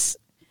curse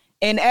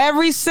in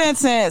every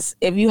sentence,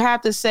 if you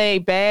have to say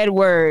bad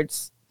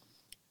words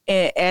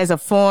as a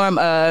form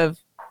of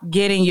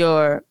getting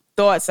your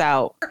thoughts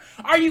out.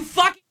 Are you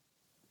fucking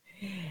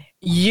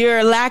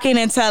You're lacking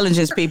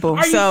intelligence, people.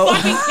 Are you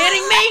fucking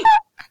kidding me?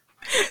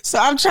 So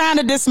I'm trying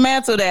to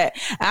dismantle that.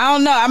 I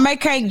don't know. I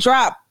can't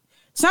drop.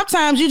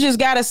 Sometimes you just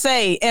gotta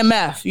say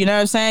MF. You know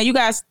what I'm saying? You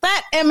guys,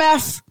 that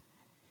MF.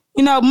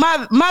 You know,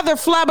 mother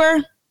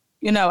flubber.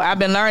 You know, I've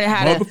been learning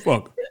how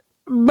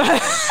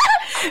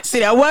Motherfucker. See,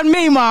 that wasn't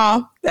me,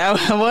 Mom. That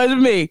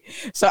wasn't me.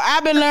 So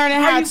I've been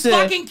learning how to.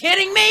 Are you fucking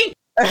kidding me?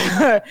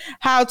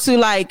 How to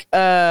like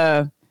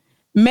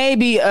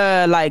maybe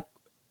like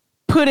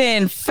put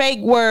in fake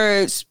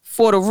words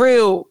for the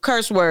real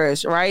curse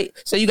words, right?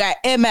 So you got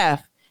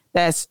MF.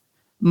 That's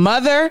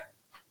mother.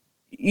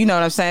 You know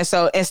what I'm saying?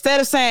 So instead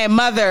of saying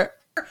mother,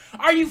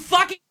 are you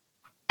fucking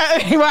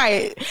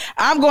right?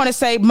 I'm going to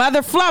say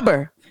mother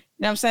flubber. You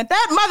know what I'm saying?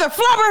 That mother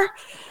flubber.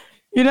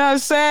 You know what I'm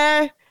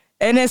saying?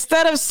 And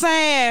instead of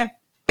saying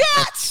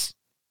bitch,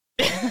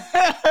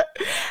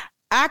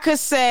 I could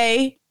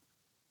say,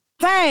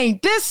 dang,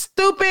 this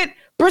stupid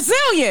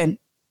Brazilian.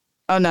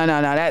 Oh no,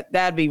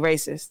 that'd be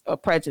racist or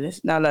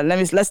prejudice. No,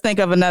 let's think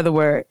of another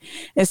word.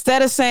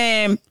 Instead of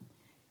saying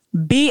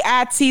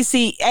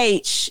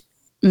bitch,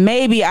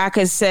 maybe I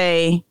could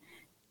say,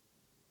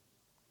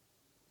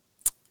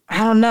 I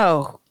don't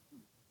know.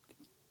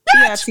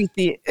 Bitch.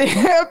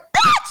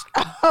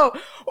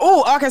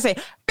 Oh, I can say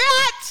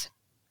bitch.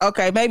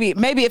 Okay,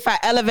 maybe if I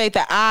elevate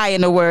the I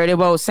in the word, it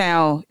won't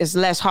sound. It's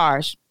less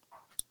harsh.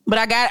 But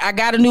I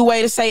got a new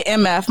way to say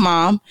MF,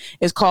 Mom.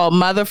 It's called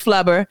mother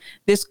flubber.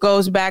 This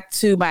goes back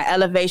to my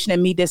elevation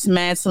and me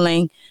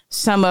dismantling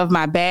some of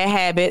my bad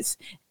habits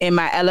in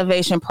my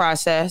elevation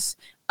process.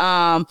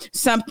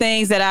 Some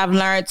things that I've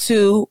learned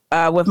too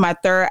with my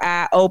third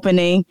eye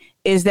opening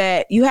is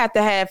that you have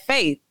to have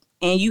faith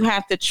and you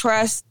have to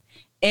trust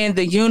in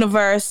the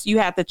universe. You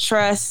have to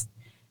trust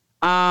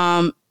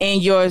in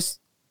yours.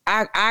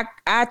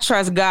 I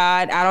trust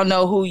God. I don't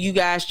know who you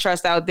guys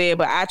trust out there,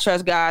 but I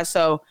trust God.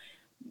 So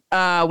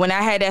when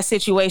I had that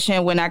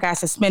situation when I got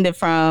suspended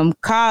from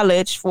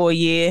college for a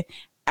year,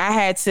 I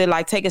had to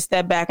like take a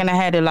step back and I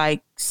had to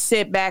like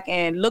sit back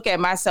and look at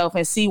myself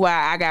and see why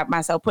I got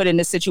myself put in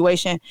this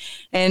situation.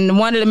 And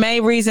one of the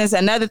main reasons,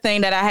 another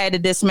thing that I had to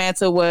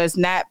dismantle was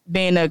not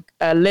being a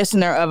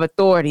listener of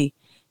authority.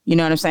 You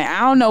know what I'm saying?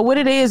 I don't know what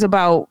it is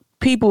about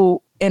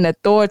people in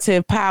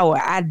authoritative power.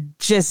 I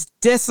just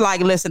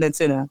dislike listening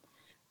to them.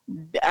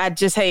 I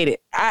just hate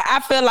it. I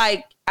feel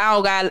like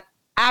I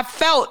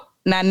felt,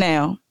 not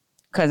now,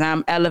 because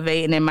I'm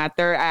elevating and my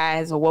third eye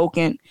is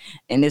awoken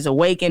and is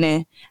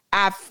awakening.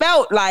 I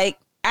felt like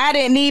I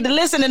didn't need to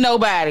listen to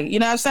nobody. You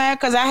know what I'm saying?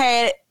 Because I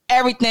had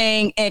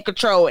everything in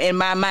control in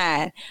my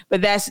mind.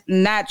 But that's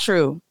not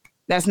true.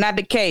 That's not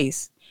the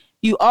case.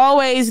 You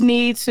always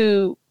need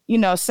to,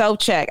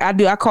 self-check. I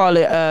call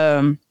it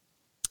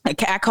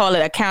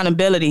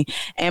accountability.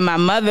 And my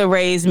mother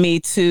raised me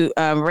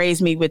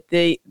with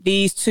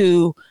these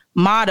two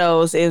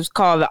mottos. It was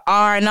called the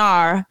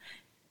R&R,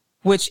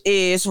 which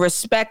is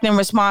respect and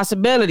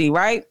responsibility,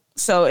 right?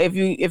 So if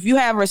you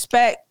have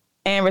respect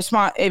and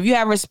if you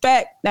have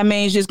respect, that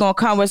means it's going to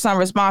come with some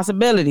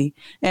responsibility.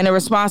 And the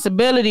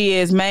responsibility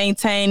is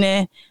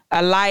maintaining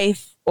a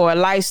life or a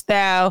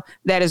lifestyle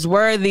that is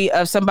worthy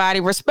of somebody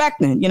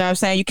respecting. You know what I'm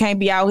saying? You can't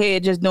be out here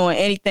just doing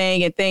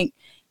anything and think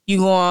you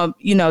going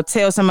to,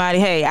 tell somebody,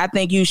 hey, I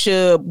think you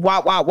should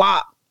wop, wop,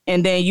 wop.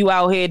 And then you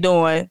out here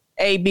doing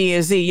A, B,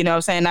 and Z, you know what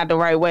I'm saying? Not the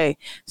right way.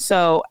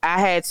 So I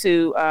had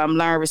to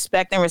learn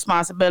respect and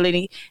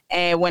responsibility.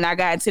 And when I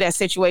got into that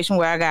situation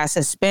where I got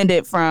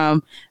suspended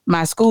from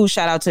my school,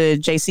 shout out to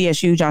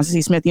JCSU, Johnson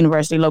C. Smith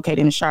University, located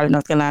in Charlotte,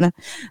 North Carolina.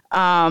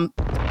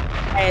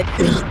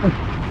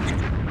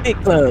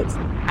 Big clubs.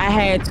 I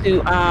had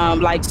to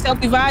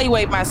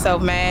self-evaluate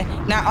myself,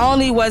 man. Not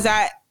only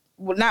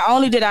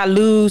did I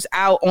lose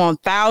out on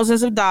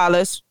thousands of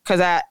dollars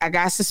because I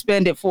got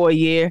suspended for a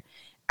year,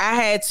 I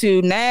had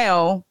to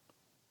now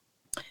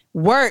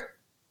work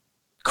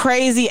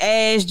crazy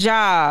ass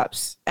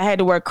jobs.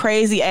 in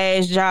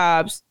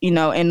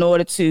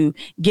order to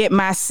get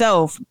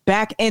myself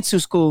back into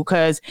school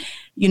because,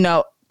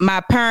 my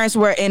parents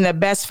were in the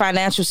best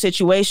financial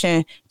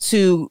situation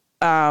to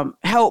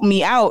help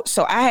me out.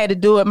 So I had to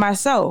do it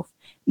myself.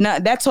 Now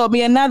that taught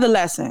me another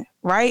lesson,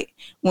 right?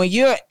 When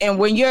you're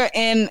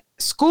in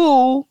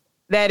school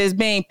that is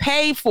being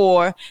paid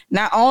for,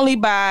 not only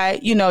by,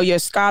 your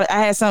scholar. I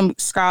had some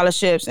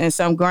scholarships and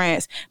some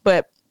grants,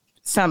 but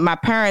my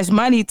parents'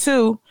 money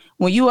too.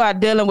 When you are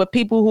dealing with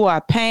people who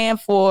are paying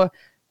for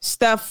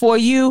stuff for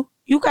you,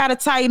 you got to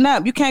tighten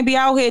up. You can't be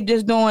out here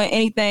just doing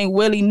anything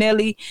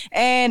willy-nilly.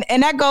 And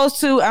that goes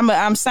to,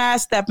 I'm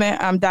sidestepping,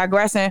 I'm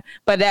digressing,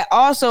 but that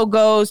also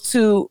goes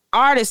to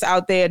artists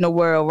out there in the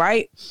world,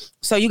 right?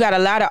 So you got a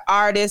lot of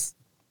artists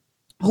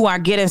who are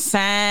getting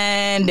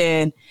signed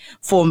and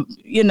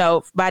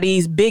by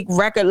these big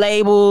record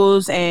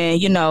labels and,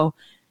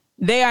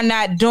 they are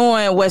not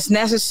doing what's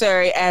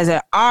necessary as an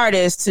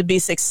artist to be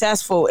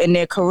successful in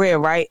their career,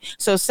 right?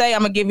 So say, I'm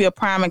going to give you a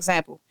prime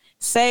example.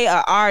 Say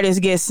an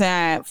artist gets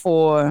signed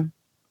for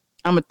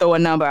I'm gonna throw a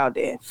number out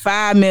there.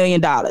 $5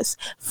 million.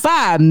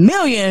 5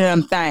 million of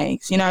them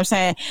things. You know what I'm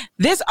saying?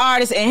 This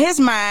artist in his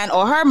mind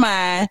or her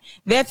mind,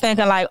 they're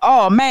thinking like,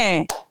 oh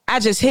man, I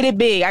just hit it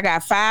big. I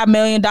got $5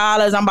 million.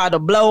 I'm about to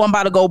blow. I'm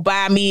about to go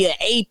buy me an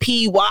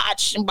AP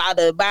watch. I'm about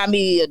to buy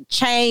me a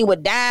chain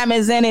with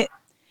diamonds in it.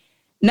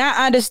 Not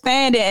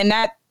understanding and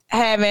not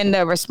having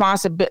the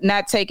responsibility,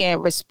 not taking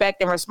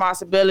respect and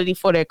responsibility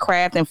for their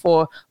craft and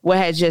for what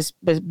has just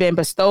been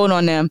bestowed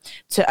on them,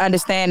 to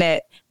understand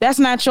that that's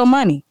not your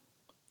money.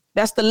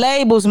 That's the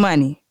label's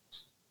money.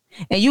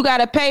 And you got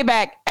to pay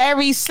back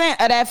every cent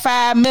of that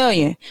 5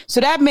 million.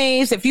 So that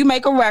means if you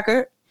make a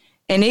record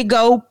and it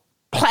go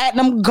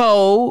platinum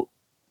gold,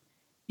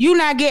 you're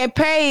not getting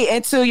paid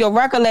until your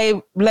record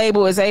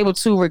label is able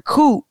to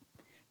recoup,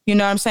 you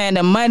know what I'm saying,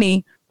 the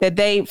money that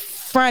they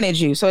fronted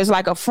you. So it's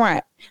like a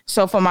front.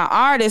 So for my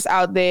artists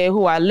out there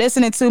who are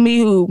listening to me,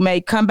 who may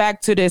come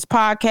back to this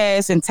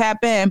podcast and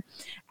tap in,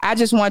 I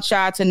just want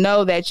y'all to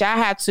know that y'all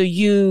have to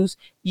use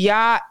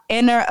y'all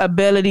inner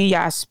ability,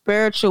 y'all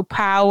spiritual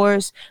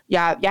powers.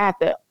 Y'all have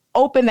to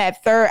open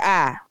that third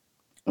eye,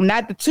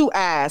 not the two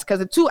eyes, because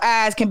the two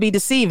eyes can be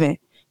deceiving.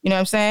 You know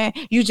what I'm saying?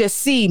 You just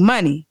see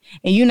money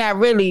and you're not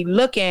really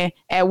looking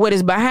at what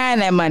is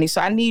behind that money.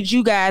 So I need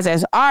you guys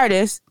as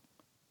artists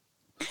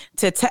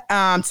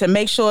to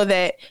make sure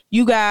that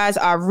you guys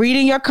are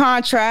reading your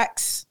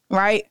contracts,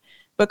 right?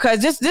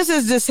 Because this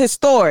is just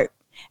historic,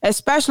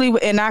 especially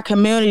in our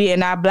community,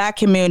 in our Black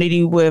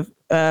community, with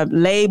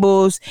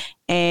labels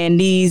and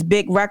these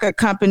big record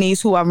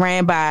companies who are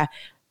ran by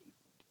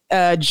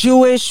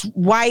Jewish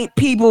white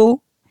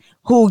people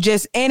who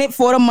just in it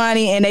for the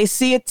money, and they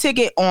see a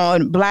ticket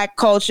on Black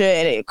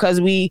culture because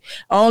we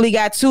only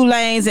got two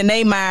lanes in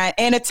their mind,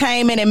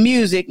 entertainment and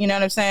music. You know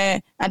what I'm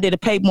saying? I did a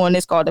paper on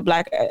this called the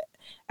Black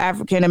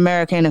African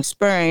American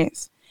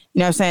Experience. You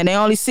know what I'm saying? They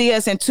only see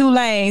us in two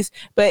lanes,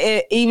 but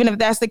even if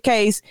that's the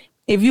case,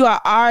 if you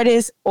are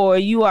artists or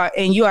you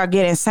are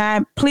getting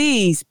signed,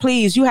 please,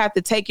 you have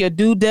to take your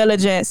due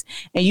diligence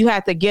and you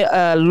have to get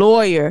a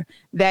lawyer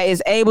that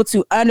is able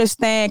to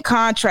understand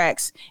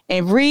contracts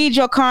and read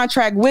your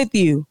contract with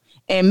you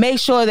and make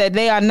sure that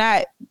they are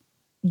not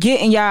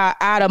getting y'all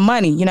out of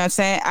money. You know what I'm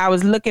saying? I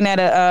was looking at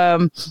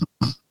a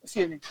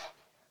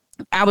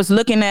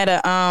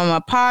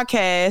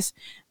podcast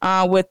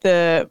with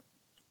the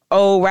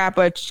old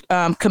rapper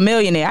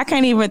Chamillionaire. I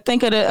can't even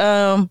think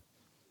of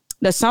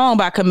the song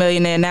by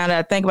Chamillionaire now that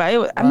I think about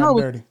it. I know.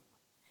 Dirty.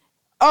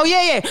 Oh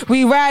yeah.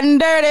 We riding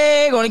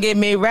dirty, gonna get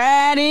me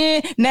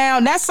riding.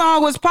 Now that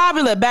song was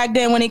popular back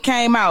then when it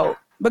came out.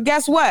 But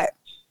guess what?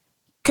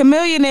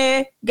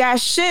 Chamillionaire got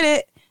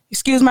shitted,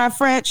 excuse my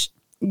French,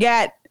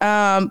 got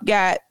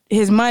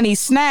his money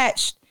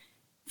snatched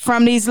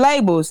from these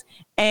labels.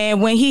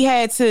 And when he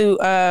had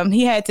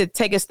to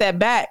take a step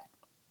back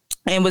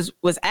and was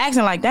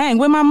acting like, dang,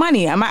 where my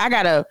money? I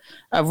got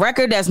a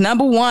record that's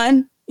number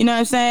one. You know what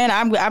I'm saying?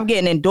 I'm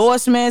getting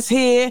endorsements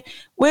here.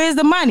 Where's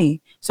the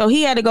money? So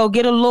he had to go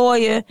get a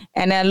lawyer,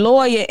 and that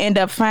lawyer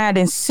ended up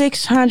finding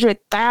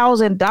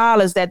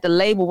 $600,000 that the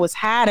label was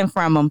hiding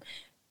from him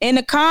in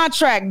the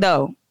contract,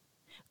 though,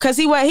 because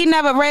he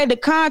never read the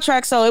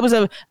contract. So it was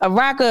a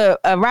rack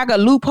of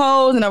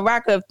loopholes and a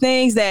rack of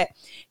things that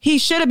he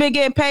should have been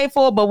getting paid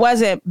for, but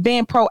wasn't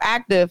being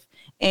proactive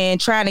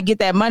and trying to get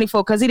that money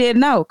for, because he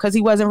didn't know, because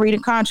he wasn't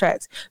reading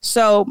contracts.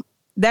 So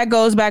that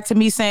goes back to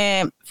me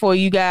saying for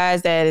you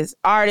guys that is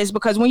artists,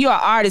 because when you're an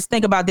artist,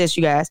 think about this,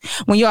 you guys.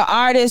 When you're an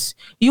artist,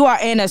 you are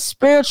in a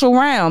spiritual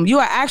realm. You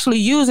are actually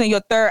using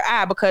your third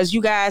eye, because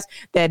you guys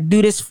that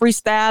do this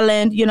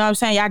freestyling, you know what I'm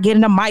saying? Y'all get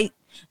in the mic,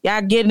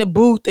 y'all get in the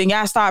booth, and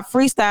y'all start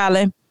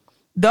freestyling.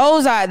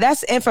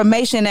 That's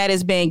information that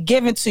is being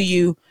given to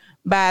you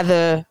by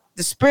the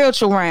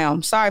spiritual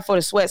realm. Sorry for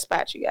the sweat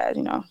spot, you guys.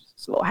 You know,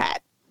 it's a little hot.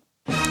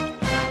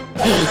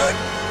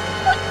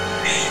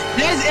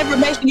 There's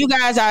information you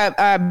guys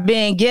are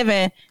being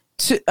given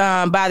to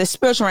by the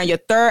spiritual realm. Your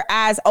third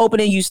eye's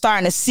opening. You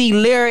starting to see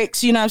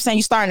lyrics. You know what I'm saying?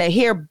 You starting to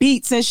hear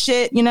beats and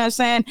shit. You know what I'm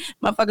saying?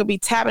 Motherfucker be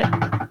tapping.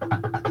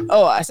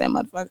 Oh, I said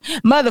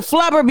motherfucker. Mother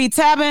flubber be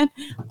tapping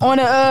on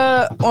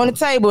the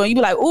table, and you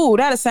be like, "Ooh,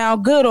 that'll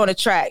sound good on the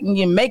track." And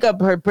you make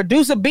up her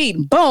produce a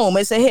beat. Boom,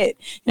 it's a hit.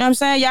 You know what I'm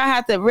saying? Y'all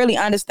have to really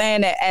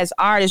understand that as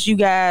artists, you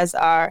guys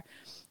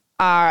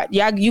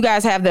you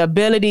guys have the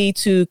ability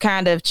to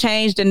kind of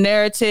change the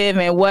narrative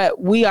and what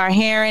we are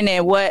hearing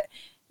and what,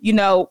 you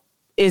know,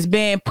 is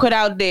being put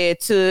out there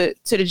to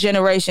the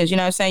generations. You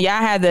know what I'm saying? Y'all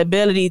have the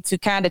ability to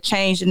kind of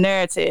change the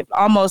narrative,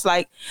 almost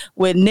like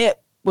what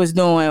Nip was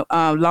doing,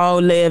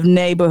 Long Live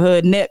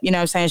Neighborhood Nip. You know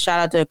what I'm saying? Shout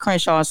out to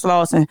Crenshaw and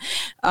Slauson.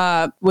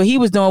 What he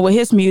was doing with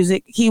his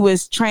music, he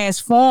was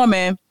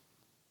transforming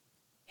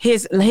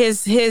his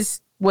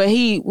what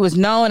he was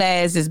known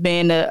as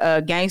being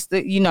a gangster.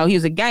 You know, he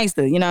was a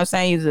gangster. You know what I'm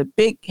saying? He was a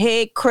big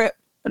head Crip.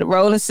 The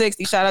Rolling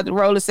 60. Shout out to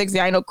Rolling 60.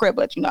 I ain't no Crip,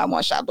 but I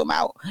want to shout them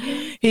out.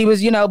 He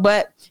was,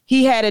 but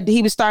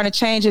he was starting to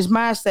change his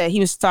mindset. He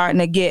was starting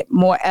to get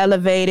more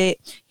elevated.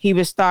 He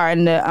was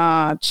starting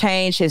to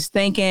change his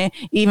thinking.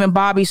 Even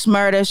Bobby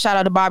Shmurda, shout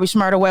out to Bobby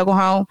Shmurda, welcome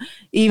home.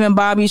 Even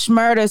Bobby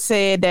Shmurda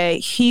said that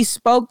he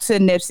spoke to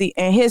Nipsey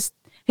and his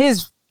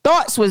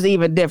thoughts was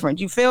even different.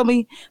 You feel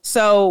me?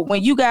 So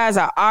when you guys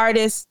are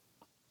artists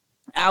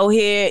out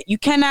here, you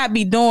cannot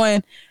be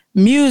doing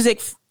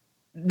music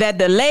that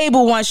the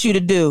label wants you to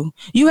do.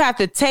 You have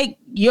to take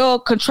your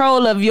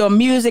control of your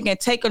music and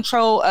take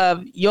control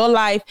of your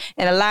life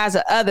and the lives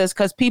of others,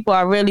 because people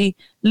are really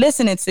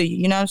listening to you.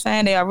 You know what I'm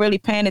saying? They are really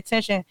paying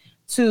attention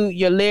to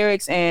your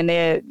lyrics, and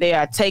they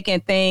are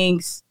taking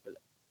things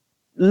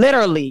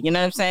literally. You know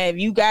what I'm saying?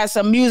 If you got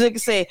some music,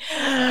 say,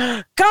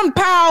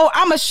 "Gunpow,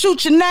 I'ma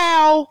shoot you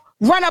now.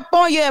 Run up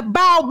on you,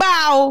 bow,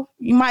 bow."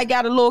 You might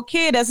got a little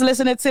kid that's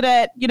listening to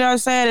that, you know what I'm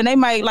saying? And they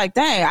might like,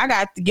 dang, I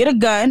got to get a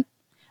gun.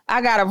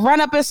 I got to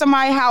run up in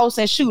somebody's house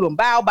and shoot them,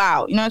 bow,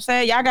 bow. You know what I'm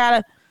saying? Y'all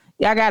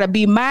gotta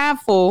be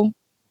mindful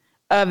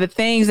of the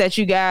things that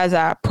you guys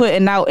are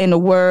putting out in the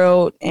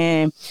world,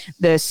 and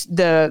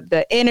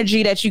the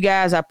energy that you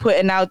guys are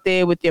putting out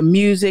there with your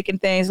music and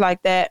things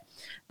like that,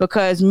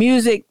 because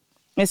music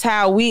is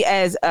how we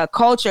as a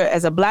culture,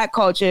 as a Black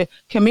culture,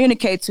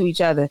 communicate to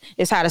each other.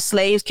 It's how the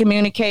slaves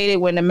communicated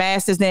when the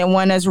masters didn't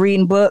want us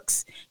reading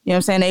books. You know what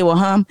I'm saying? They will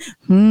hum,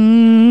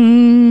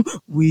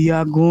 "We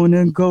are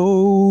gonna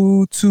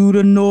go to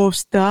the North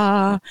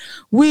Star.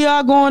 We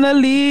are gonna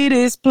lead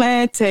this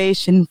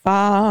plantation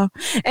far."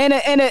 And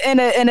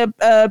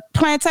the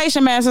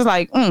plantation masters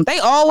like, they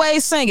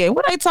always singing.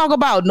 What they talk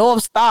about?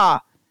 North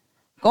Star,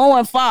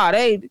 going far.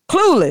 They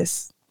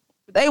clueless.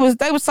 They was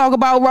talking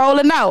about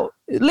rolling out,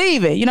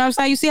 leaving. You know what I'm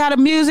saying? You see how the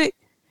music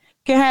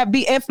can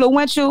be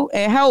influential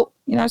and help.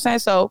 You know what I'm saying?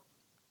 So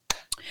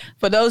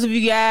for those of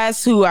you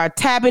guys who are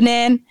tapping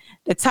in,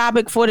 the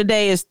topic for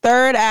today is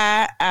third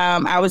eye.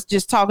 I was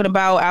just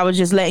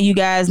letting you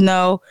guys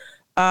know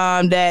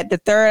that the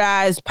third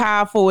eye is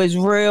powerful, is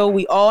real.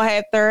 We all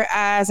have third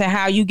eyes, and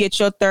how you get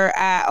your third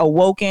eye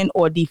awoken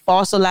or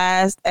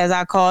defossilized, as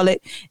I call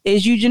it,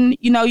 is you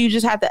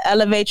just have to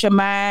elevate your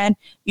mind.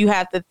 You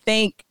have to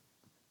think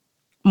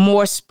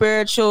more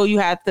spiritual. You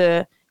have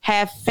to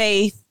have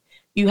faith.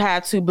 You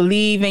have to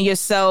believe in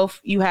yourself.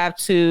 You have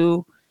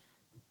to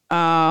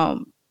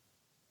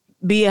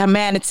be a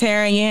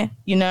humanitarian.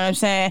 You know what I'm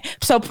saying?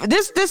 So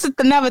this is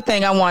another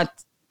thing I want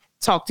to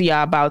talk to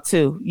y'all about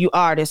too. You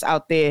artists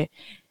out there,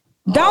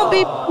 don't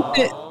be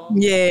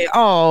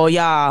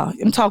y'all.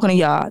 I'm talking to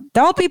y'all.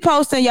 Don't be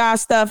posting y'all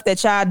stuff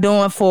that y'all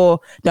doing for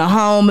the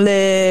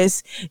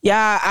homeless.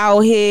 Y'all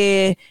out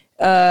here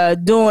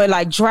doing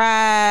like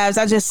drives.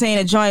 I just seen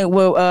a joint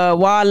with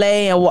Wale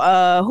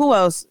and who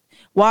else?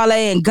 Wale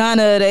and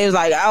Gunna. They was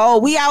like, "Oh,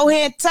 we out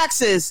here in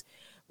Texas.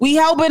 We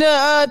helping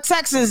the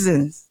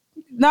Texans."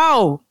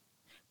 No,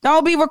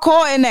 don't be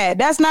recording that.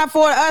 That's not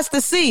for us to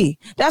see.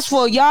 That's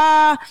for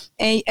y'all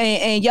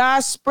and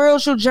y'all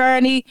spiritual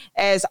journey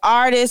as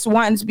artists,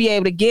 wanting to be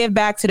able to give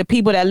back to the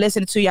people that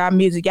listen to y'all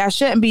music. Y'all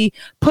shouldn't be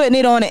putting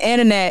it on the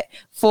internet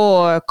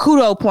for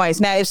kudo points.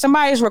 Now, if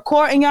somebody's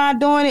recording y'all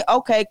doing it,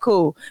 okay,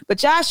 cool.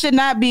 But y'all should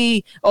not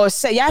be, y'all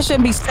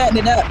shouldn't be setting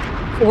it up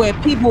where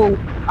people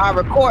are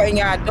recording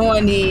y'all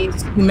doing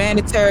these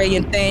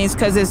humanitarian things,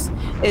 because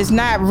it's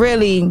not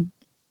really,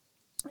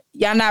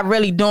 y'all not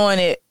really doing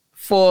it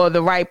for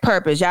the right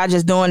purpose. Y'all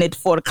just doing it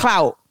for the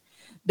clout,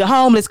 the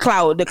homeless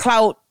clout, the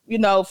clout,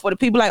 for the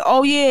people like,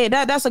 oh yeah,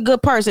 that's a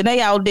good person.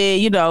 They out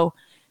there,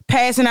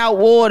 passing out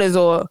waters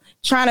or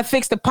trying to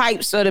fix the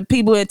pipes so the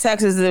people in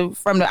Texas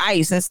from the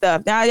ice and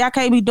stuff. Now y'all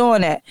can't be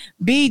doing that.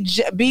 Be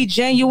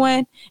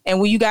genuine, and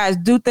when you guys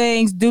do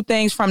things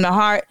from the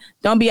heart.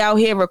 Don't be out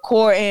here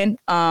recording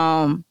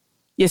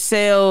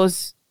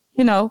yourselves.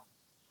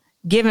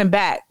 Giving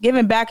back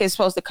is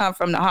supposed to come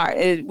from the heart.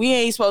 We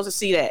ain't supposed to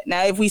see that.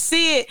 Now, if we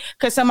see it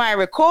because somebody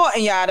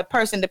recording y'all,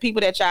 the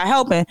people that y'all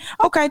helping,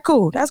 okay,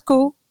 cool. That's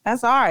cool.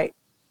 That's all right.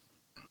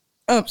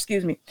 Oh,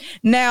 excuse me.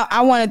 Now,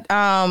 I want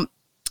to,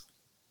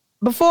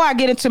 before I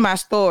get into my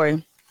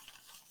story,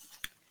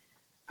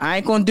 I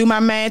ain't going to do my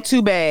man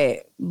too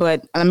bad,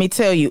 but let me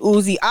tell you,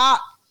 Uzi,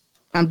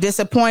 I'm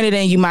disappointed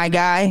in you, my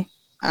guy.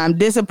 I'm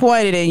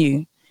disappointed in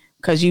you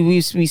because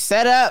we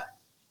set up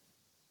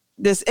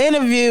this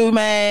interview,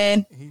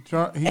 man. He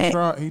tried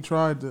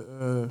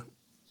to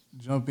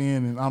jump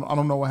in, and I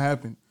don't know what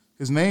happened.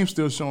 His name's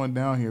still showing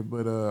down here,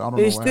 but I don't know what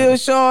happened. It's still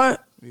showing?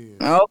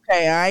 Yeah.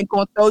 Okay, I ain't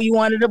gonna throw you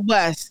under the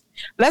bus.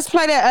 Let's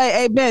play that.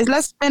 Hey, Ben,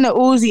 let's spin the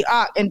Uzi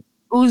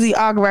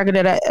Ock record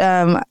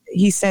that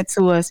he sent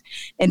to us,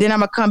 and then I'm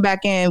gonna come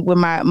back in with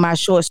my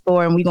short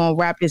story, and we're gonna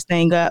wrap this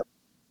thing up.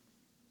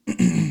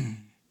 Okay.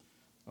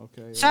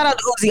 Shout out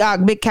to Uzi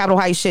Ock, big Capitol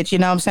Heights shit. You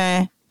know what I'm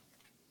saying?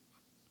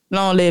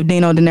 Long live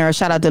Dino De Niro.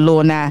 Shout out to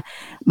Lil Nye,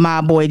 my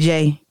boy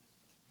Jay.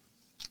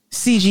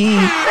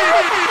 CGE.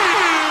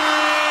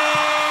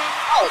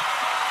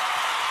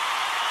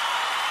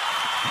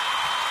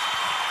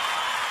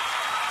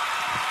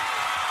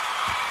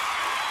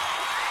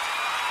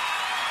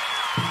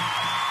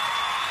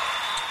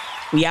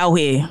 We out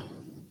here.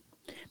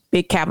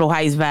 Big Capitol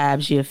Heights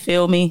vibes, you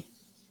feel me?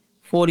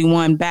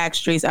 41 back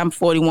streets. I'm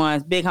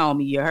 41's big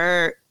homie, you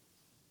heard?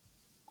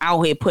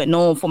 Out here putting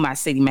on for my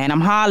city, man.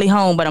 I'm hardly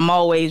home, but I'm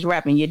always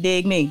rapping. You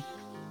dig me?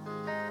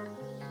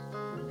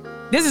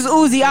 This is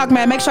Uzi Ock,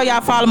 man. Make sure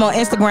y'all follow him on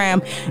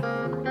Instagram.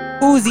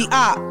 Uzi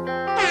Ock.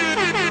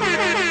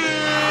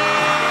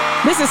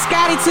 This is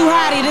Scotty Too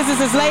Hottie. This is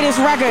his latest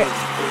record.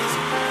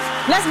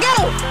 Let's go.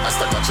 I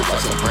stuck my chip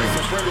like some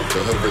Pringles. The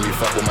hood really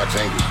fuck with my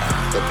jangle.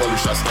 The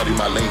police shot study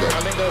my lingo.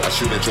 I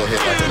shoot at your head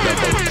like a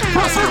limbo.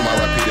 I steal my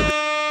repeater.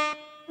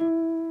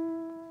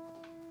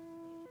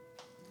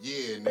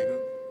 Yeah, nigga.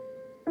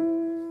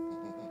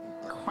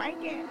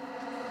 Crank it.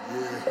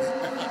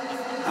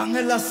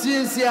 Ángel La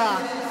Ciencia.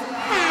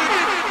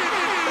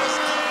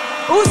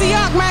 Uzi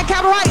Ock, man.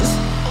 Capitol Heights.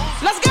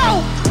 Let's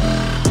go.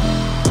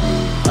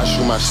 I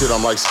shoot my shit,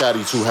 I'm like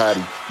Scotty Too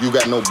Hottie. You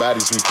got no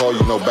baddies, we call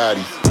you nobody.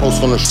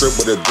 Post on the strip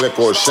with a glick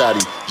or a shotty.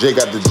 Jay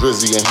got the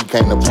drizzy and he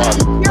came to party.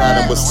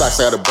 Riding with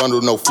stocks, I had a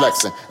bundle, no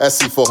flexing.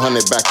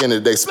 SC400 back in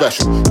the day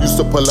special. Used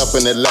to pull up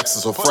in that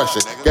Lexus or fresher.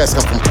 Gas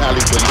come from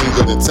Cali, but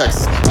good in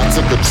Texas. I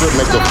took a trip,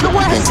 make a flip,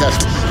 you can catch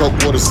me. Coke,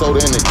 water,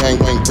 soda in the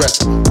gangway dress.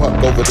 Fuck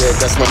over there,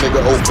 that's my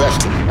nigga old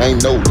Vesta.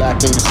 Ain't no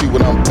lack, and you see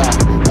what I'm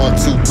packing. 1,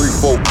 2,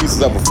 3, 4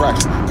 pieces of a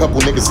fraction. Couple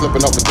niggas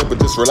slipping off the dip,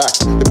 but just relax.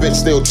 The bitch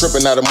still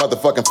tripping out a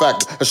motherfucking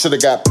factor. I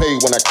should've got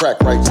paid when I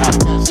cracked right out.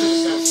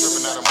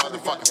 Tripping out a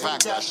motherfucking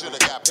factor. I should've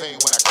got paid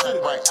when I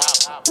cracked right out.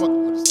 Fuck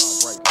with the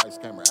star bright lights,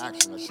 camera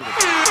action. I should've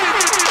got paid.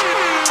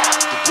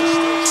 The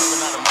bitch still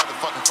tripping out a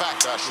motherfucking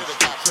factor. I should've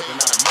got paid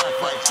when I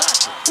cracked right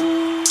out.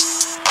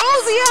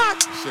 Uzi Ock.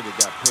 Should've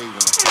got paid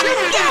when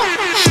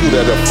shoot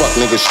at a fuck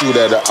nigga, shoot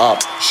at a op.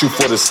 Shoot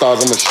for the stars,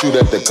 I'ma shoot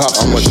at the cops.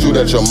 I'ma shoot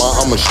at your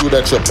mom, I'ma shoot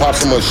at your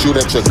pops. I'ma shoot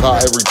at your car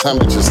every time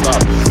that you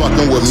stop.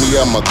 Fucking with me,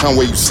 I'ma come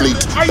where you sleep.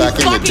 Back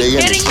in the day,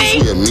 in the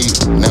streets we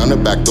meet. Now the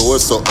back door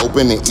is so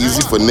open and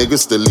easy for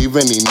niggas to leave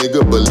any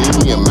nigga. Believe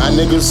me and my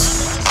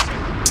niggas.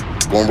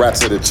 One rat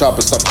to the chopper,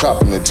 stop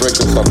chopping the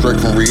Draco. Stop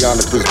Drake from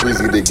Rihanna, Chris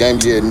Breezy. The game,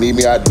 yeah, need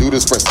me. I do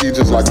this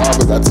prestigious like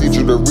Harvard. I teach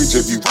you to reach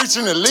if you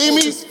reaching to leave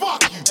me.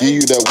 Give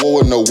you that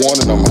war with no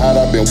warning. I'm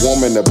hot, I've been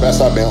warming, the best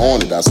I've been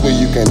on it. I swear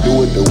you can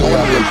do it the way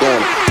I've been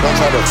doing it. Don't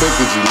try to fake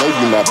it, you know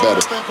you not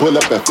better. Pull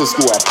up in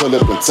Fiscal, I pull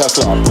up in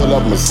Tesla. I pull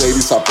up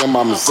Mercedes, hop in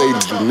my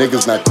Mercedes. You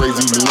niggas not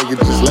crazy, you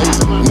niggas just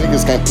lazy.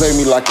 Niggas can't play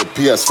me like a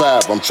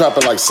PS5. I'm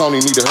trapping like Sony,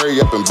 need to hurry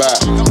up and buy.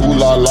 Ooh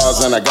la la's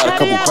and I got a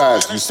couple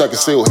pies. You suck and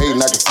still hating,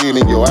 I can see it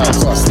in your eyes.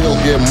 So I still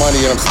get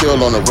money and I'm still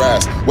on the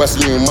rise.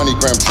 Wesleyan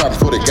MoneyGram, trap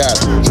for the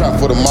guys. Trap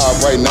for the mob,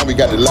 right now we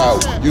got the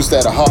loud. Used to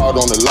have a hard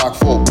on the lock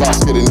for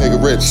blocks, get a nigga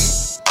rich.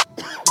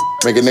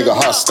 Make a nigga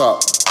hot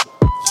stop.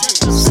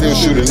 Still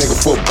shoot a nigga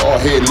football,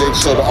 head, leg,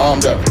 shoulder,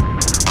 armed up.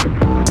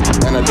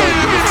 And I don't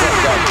give a fuck,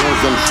 got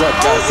goons in the truck,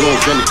 got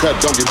goons in the cut,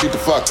 don't get beat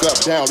the fuck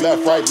up. Down,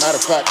 left, right, matter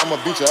of fact, I'ma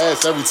beat your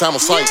ass every time I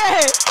fight.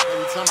 Yeah.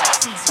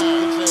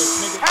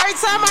 Every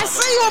time I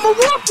see you, I'ma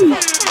whoop you.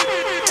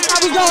 How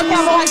we going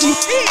down like you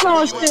feet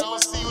on shit.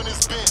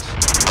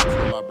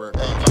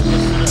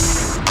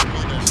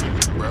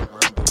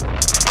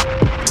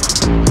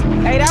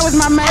 Hey, that was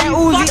my man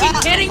Uzi. Are you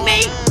fucking kidding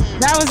me?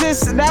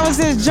 That was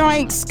his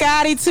joint,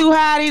 Scotty Too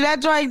Hottie.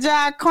 That joint,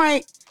 John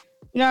Crank.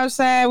 You know what I'm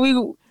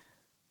saying?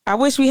 I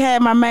wish we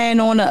had my man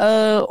on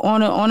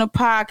the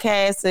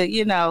podcast to,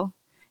 you know,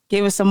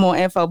 give us some more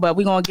info, but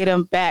we're gonna get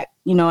him back,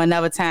 you know,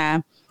 another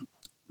time.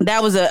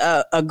 That was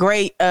a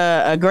great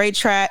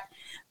track.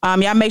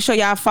 Y'all make sure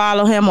y'all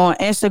follow him on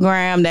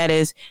Instagram. That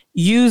is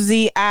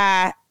UZIAHK,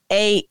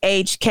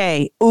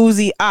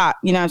 Uzi Ock.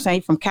 You know what I'm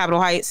saying? From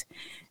Capitol Heights,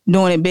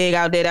 doing it big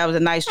out there. That was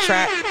a nice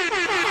track.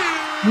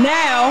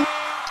 Now,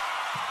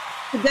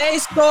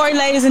 today's story,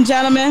 ladies and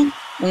gentlemen.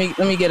 Let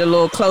me get a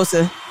little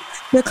closer.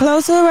 The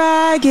closer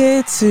I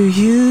get to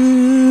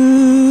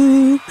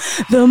you,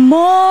 the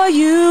more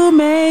you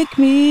make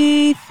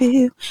me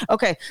feel.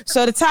 Okay,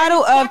 so the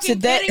title of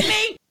today.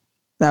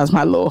 That was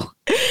my little,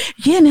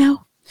 you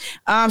know.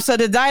 So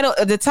the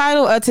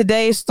title of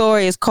today's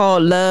story is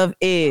called "Love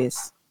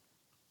Is."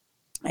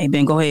 Hey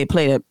Ben, go ahead,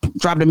 play that.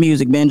 Drop the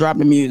music, Ben. Drop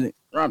the music.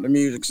 Drop the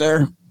music,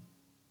 sir.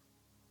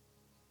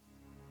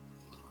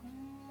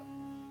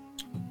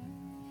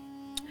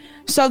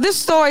 So this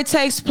story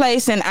takes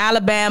place in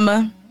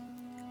Alabama,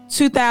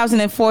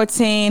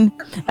 2014.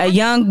 A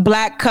young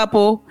black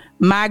couple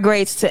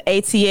migrates to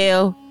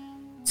ATL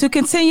to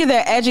continue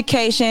their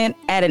education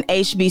at an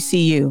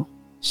HBCU.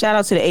 Shout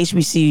out to the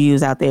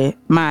HBCUs out there,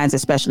 mines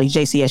especially,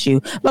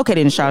 JCSU, located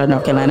in Charlotte,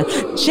 North Carolina.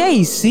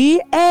 JCSU.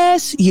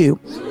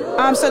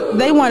 So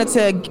they wanted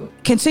to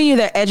continue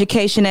their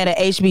education at an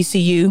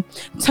HBCU.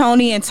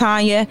 Tony and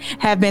Tanya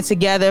have been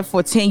together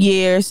for 10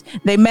 years.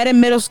 They met in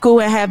middle school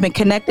and have been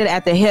connected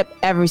at the hip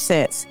ever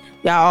since.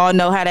 Y'all all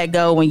know how that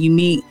go when you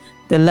meet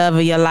the love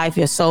of your life,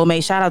 your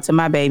soulmate. Shout out to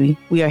my baby.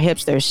 We are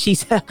hipsters.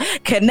 She's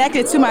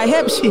connected to my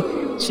hip.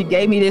 She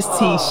gave me this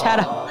tea. Shout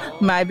out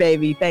my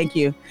baby. Thank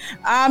you.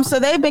 So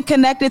they've been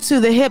connected to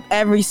the hip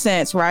ever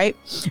since, right?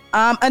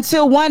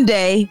 Until one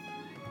day,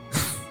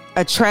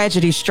 a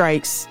tragedy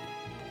strikes,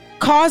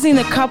 causing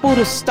the couple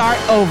to start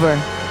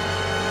over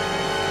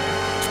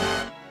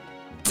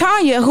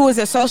Tanya, who is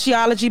a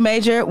sociology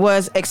major,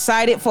 was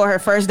excited for her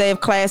first day of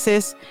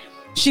classes.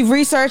 She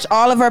researched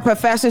all of her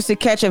professors to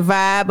catch a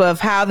vibe of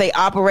how they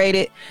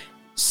operated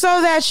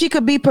so that she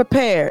could be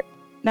prepared.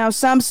 Now,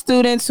 some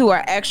students who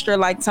are extra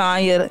like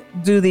Tanya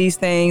do these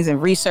things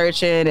and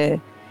research it, and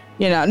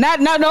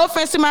no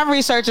offense to my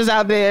researchers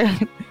out there,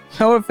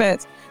 no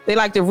offense. They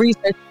like to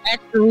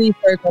extra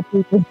research on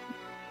people.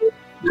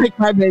 Like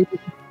my baby,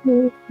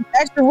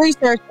 extra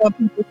research on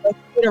people. So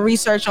she did a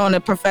research on the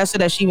professor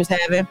that she was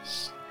having,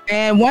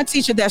 and one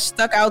teacher that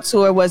stuck out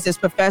to her was this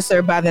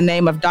professor by the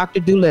name of Dr.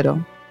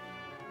 Doolittle.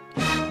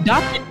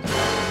 Dr.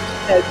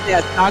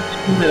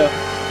 Doolittle.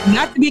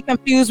 Not to be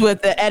confused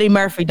with the Eddie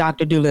Murphy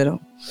Dr.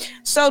 Doolittle.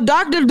 So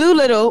Dr.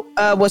 Doolittle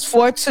was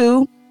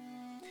 4'2"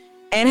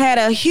 and had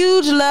a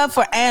huge love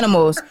for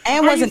animals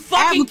and was an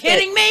fucking advocate.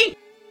 Kidding me?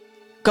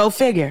 Go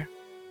figure.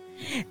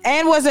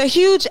 And was a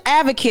huge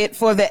advocate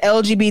for the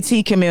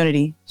LGBT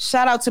community.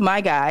 Shout out to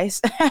my guys,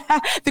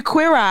 the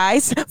queer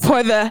eyes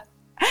for the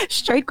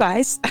straight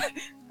guys.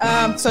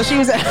 So she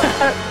was an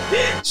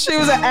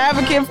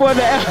advocate for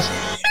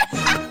the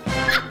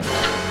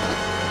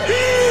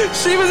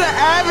she was an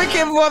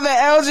advocate for the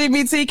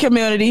LGBT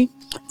community.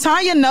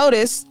 Tanya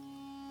noticed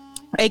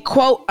a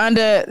quote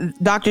under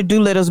Dr.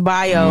 Doolittle's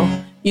bio.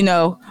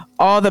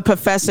 All the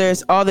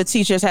professors, all the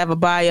teachers have a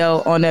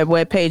bio on their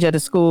webpage of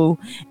the school.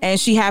 And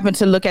she happened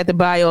to look at the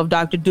bio of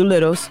Dr.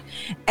 Doolittle's.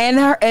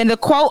 And the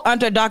quote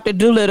under Dr.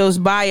 Doolittle's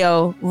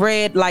bio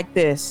read like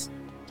this: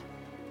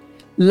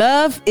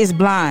 "Love is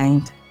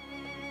blind.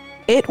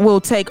 It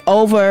will take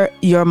over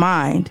your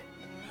mind.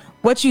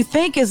 What you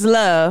think is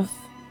love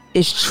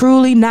is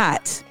truly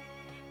not.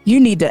 You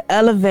need to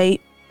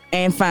elevate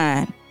and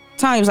find."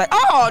 Tanya was like,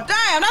 "Oh,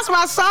 damn, that's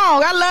my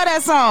song. I love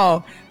that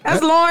song.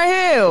 That's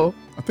Lauryn Hill."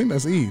 I think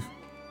that's Eve.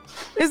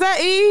 Is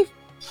that Eve?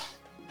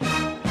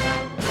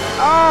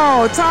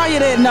 Oh, Tanya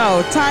didn't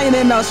know.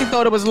 She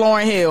thought it was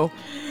Lauryn Hill.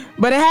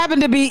 But it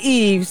happened to be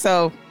Eve.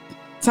 So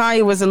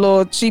Tanya was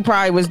she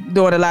probably was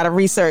doing a lot of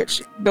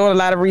research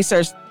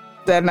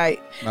that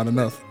night.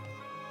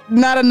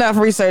 Not enough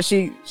research.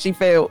 She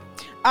failed.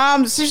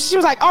 She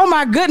was like, "Oh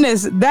my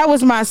goodness, that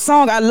was my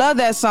song. I love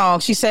that song."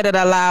 She said it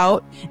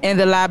aloud in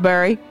the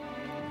library.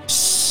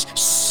 Shh,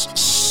 shh,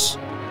 shh.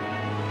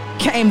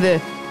 Came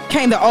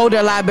the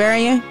older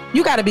librarian.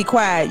 "You got to be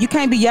quiet. You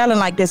can't be yelling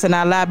like this in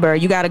our library.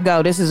 You got to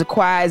go. This is a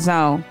quiet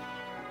zone."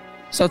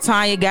 So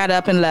Tanya got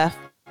up and left.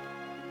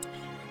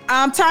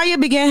 Tanya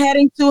began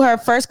heading to her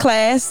first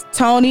class.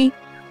 Tony,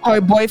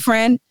 her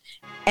boyfriend,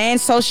 and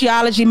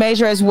sociology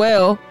major as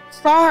well,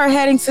 saw her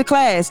heading to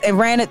class and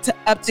ran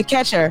up to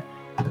catch her.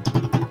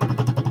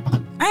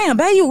 "Damn,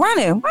 babe, you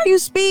running? Why are you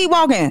speed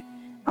walking?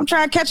 I'm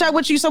trying to catch up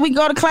with you so we can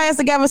go to class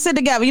together, sit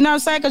together. You know what I'm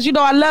saying? Because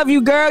I love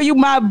you, girl. You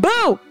my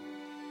boo."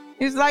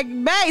 He's like,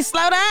 "Babe,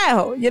 slow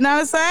down." You know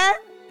what I'm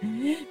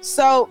saying?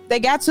 So they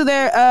got to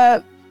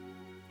their,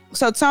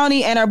 so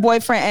Tony and her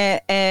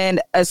boyfriend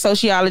and a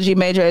sociology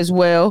major as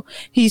well.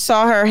 He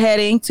saw her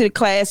heading to the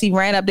class. He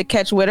ran up to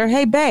catch with her.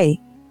 "Hey, babe,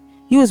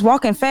 you was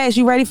walking fast.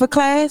 You ready for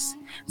class?"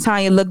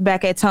 Tanya looked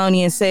back at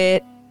Tony and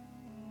said,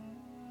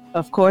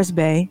 "Of course,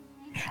 babe.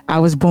 I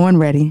was born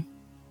ready."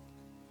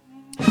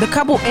 The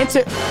couple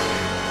entered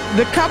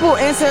the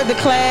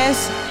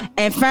class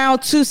and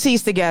found two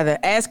seats together,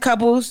 as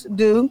couples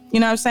do.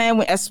 You know what I'm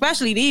saying?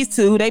 Especially these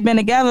two. They've been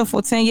together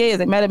for 10 years.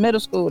 They met in middle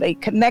school. They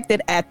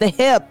connected at the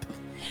hip.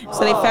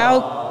 So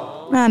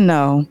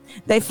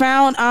they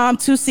found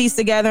two seats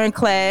together in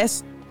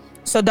class.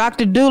 So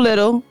Dr.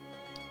 Doolittle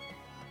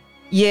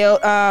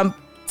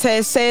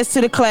says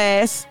to the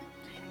class,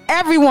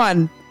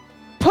 "Everyone,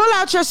 pull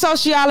out your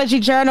sociology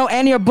journal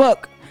and your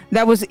book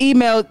that was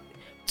emailed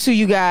to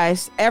you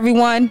guys.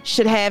 Everyone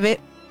should have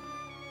it."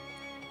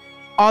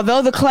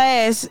 Although the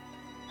class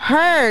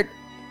heard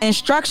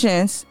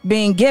instructions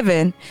being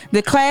given,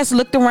 the class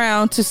looked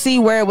around to see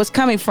where it was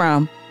coming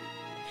from.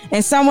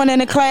 And someone in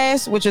the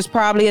class, which is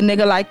probably a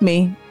nigga like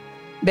me,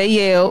 they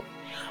yelled,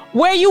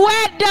 "Where you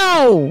at,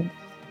 though?"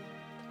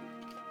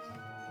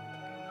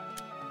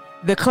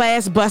 The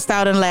class bust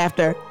out in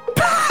laughter.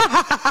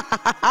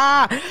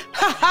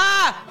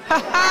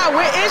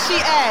 Where is she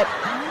at?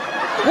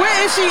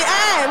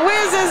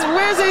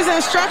 Where's these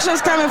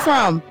instructions coming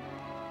from?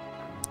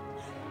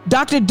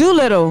 Dr.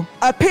 Doolittle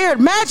appeared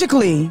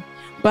magically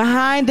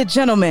behind the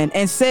gentleman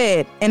and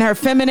said in her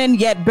feminine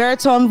yet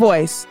baritone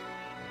voice,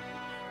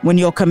 "When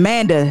your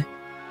commander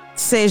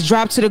says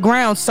drop to the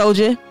ground,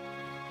 soldier,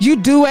 you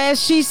do as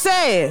she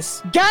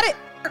says. Got it?"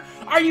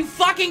 Are you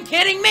fucking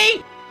kidding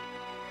me?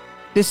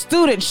 The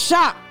student,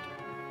 shocked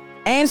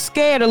and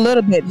scared a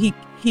little bit,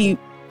 he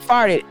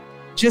farted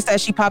just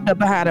as she popped up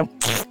behind him.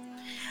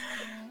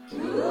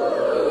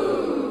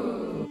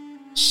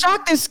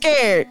 Shocked and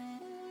scared,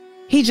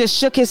 he just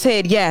shook his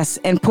head yes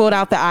and pulled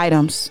out the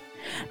items.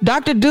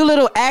 Dr.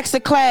 Doolittle asked the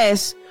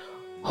class,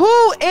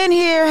 "Who in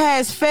here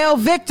has fell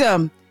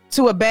victim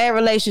to a bad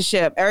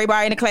relationship?"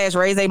 Everybody in the class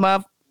raised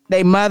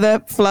their mother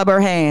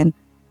flubber hand.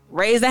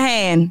 Raise a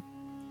hand,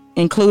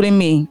 including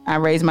me. I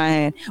raised my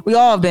hand. We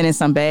all have been in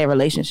some bad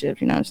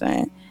relationships, you know what I'm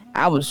saying?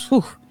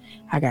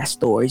 I I got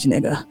storage,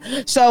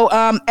 nigga. So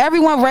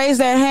everyone raised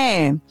their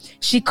hand.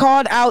 She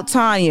called out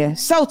Tanya.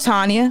 So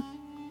Tanya,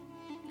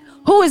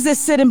 who is this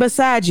sitting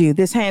beside you?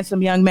 This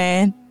handsome young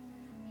man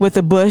with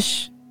a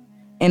bush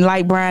and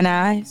light brown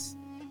eyes.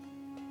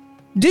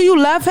 Do you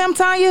love him,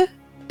 Tanya?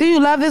 Do you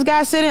love this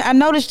guy sitting? I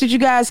noticed that you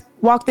guys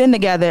walked in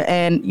together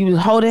and you was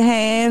holding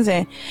hands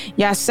and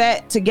y'all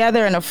sat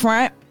together in the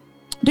front.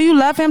 Do you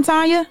love him,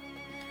 Tanya?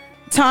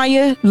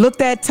 Tanya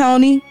looked at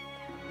Tony,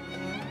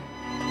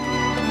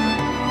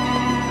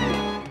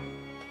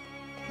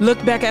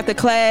 looked back at the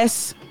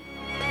class.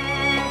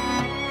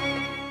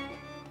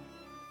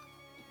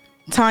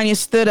 Tanya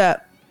stood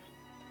up.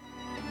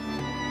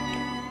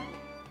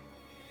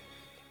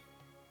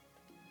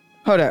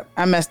 Hold up,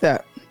 I messed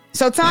up.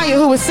 So Tanya,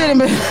 who was sitting,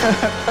 my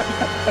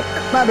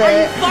bad.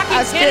 Are you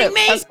fucking kidding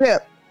me? I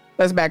skipped.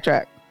 Let's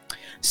backtrack.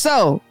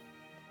 So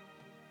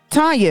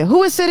Tanya,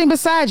 who is sitting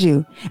beside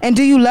you, and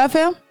do you love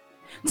him?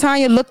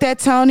 Tanya looked at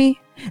Tony,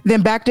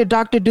 then back to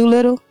Dr.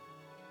 Doolittle,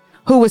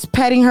 who was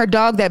petting her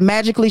dog that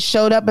magically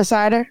showed up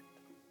beside her.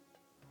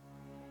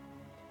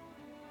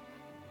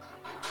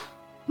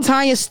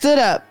 Tanya stood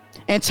up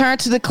and turned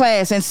to the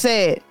class and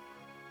said,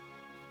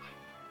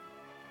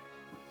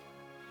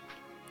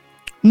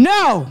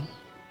 No,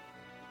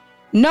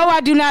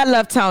 I do not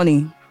love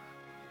Tony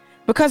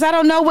because I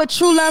don't know what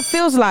true love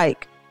feels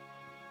like.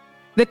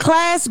 The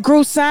class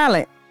grew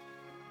silent.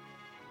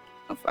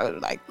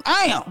 Like,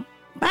 damn,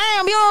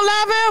 you don't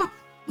love him?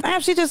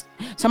 Damn,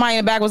 somebody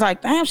in the back was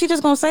like, damn, she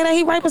just gonna say that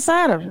he right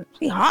beside her.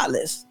 She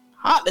heartless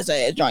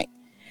ass joint.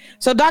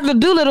 So Dr.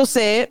 Doolittle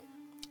said,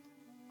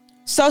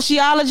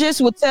 sociologists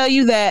will tell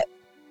you that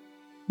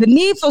the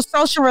need for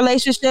social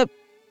relationship,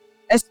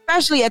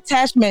 especially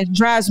attachment,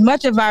 drives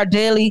much of our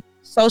daily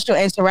social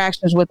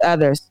interactions with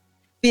others.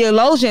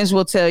 Theologians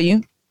will tell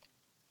you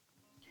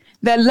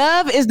that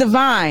love is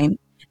divine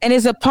and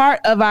is a part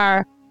of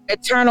our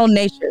eternal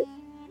nature.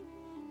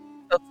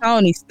 So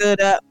Tony stood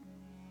up,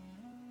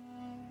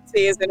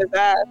 tears in his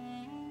eyes.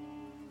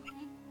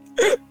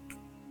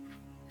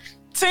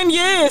 10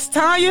 years,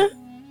 Tanya.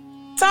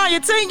 10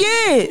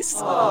 years.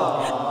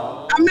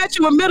 Aww. I met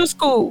you in middle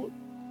school.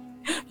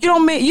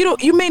 You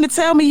mean to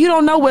tell me you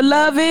don't know what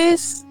love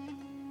is?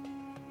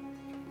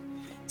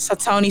 So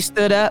Tony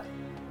stood up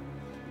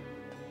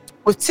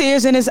with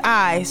tears in his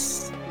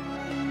eyes.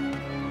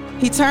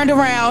 He turned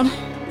around,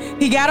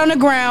 he got on the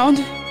ground,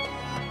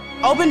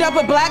 opened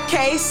up a black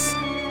case.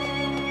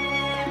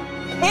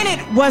 In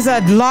it was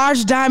a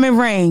large diamond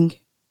ring.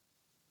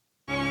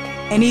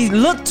 And he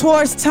looked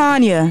towards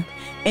Tanya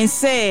and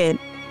said,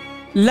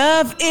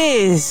 love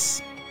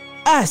is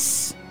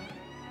us,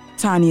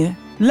 Tanya.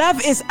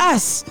 Love is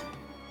us.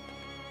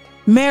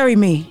 Marry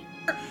me.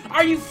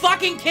 Are you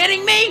fucking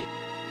kidding me?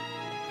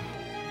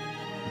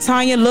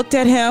 Tanya looked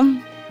at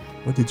him.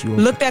 What did you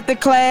looked at the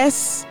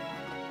class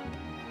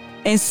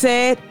and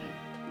said,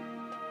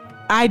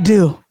 I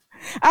do.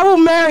 I will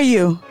marry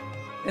you.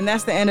 And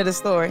that's the end of the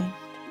story.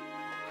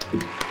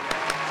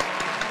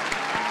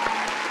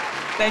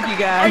 Thank you,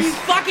 guys. Are you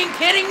fucking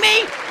kidding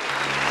me?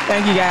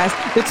 Thank you, guys.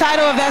 The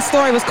title of that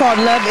story was called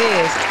Love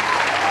Is.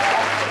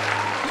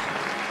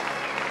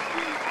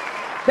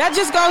 That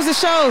just goes to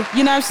show,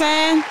 you know what I'm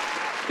saying?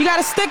 You got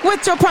to stick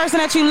with your person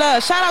that you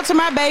love. Shout out to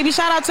my baby.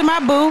 Shout out to my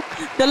boo,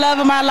 the love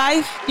of my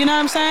life. You know what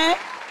I'm saying?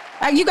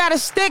 Like, you got to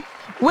stick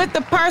with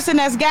the person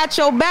that's got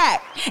your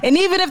back. And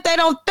even if they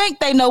don't think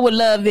they know what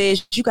love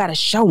is, you got to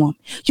show them.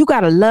 You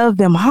got to love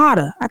them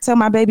harder. I tell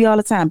my baby all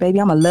the time, baby,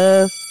 I'm going to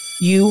love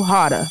you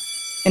harder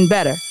and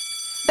better.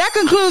 That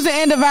concludes the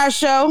end of our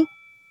show.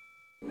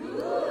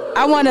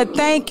 I want to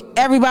thank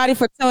everybody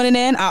for tuning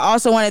in. I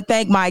also want to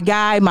thank my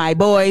guy, my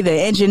boy, the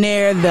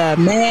engineer, the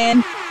man,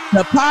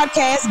 the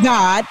podcast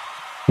god,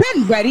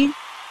 been ready.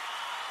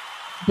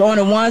 Going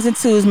to ones and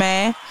twos,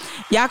 man.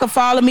 Y'all can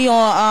follow me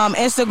on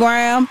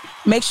Instagram.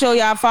 Make sure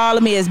y'all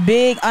follow me as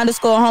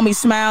big_homie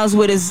smiles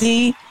with a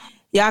Z.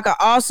 Y'all can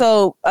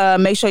also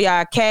make sure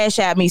y'all cash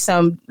at me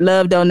some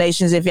love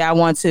donations if y'all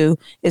want to.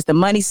 It's the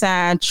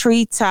 $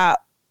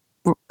 treetop.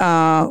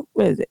 What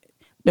is it?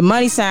 The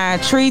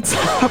 $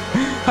 treetop.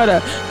 Hold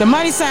up. The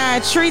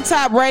 $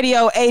 treetop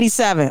radio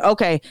 87.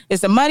 Okay.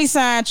 It's the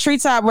 $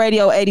 treetop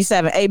radio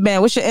 87. Hey,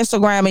 Ben, what's your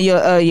Instagram and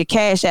your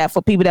cash app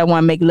for people that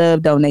want to make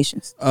love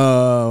donations?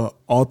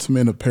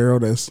 Ultimate Apparel.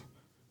 That's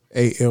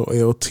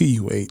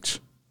ALLTUHMENT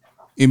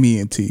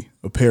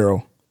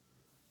Apparel.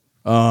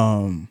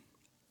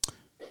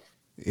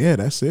 Yeah,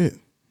 that's it.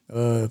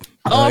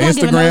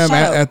 Instagram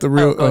at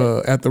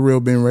the real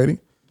Ben Ready.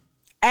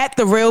 At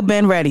the real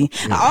Ben Ready.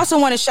 Yeah. I also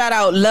want to shout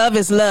out Love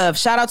is Love.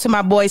 Shout out to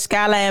my boy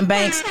Skyland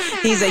Banks.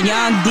 He's a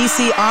young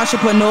DC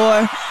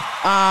entrepreneur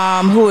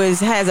who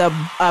has a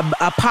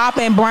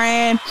poppin'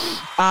 brand.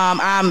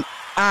 I'm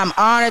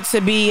honored to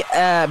be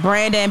a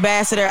brand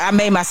ambassador. I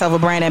made myself a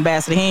brand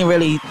ambassador. He didn't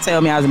really tell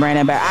me I was a brand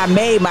ambassador. I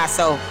made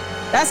myself.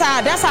 That's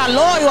how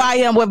loyal I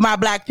am with my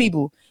black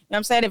people. You know what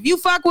I'm saying? If you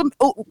fuck with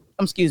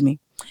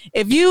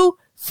if you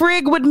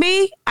frig with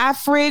me, I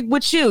frig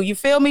with you. You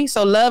feel me?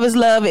 So Love is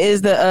Love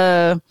is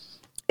the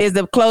is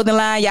the clothing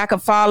line. Y'all can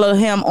follow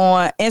him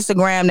on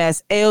Instagram.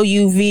 That's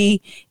LUV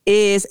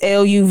is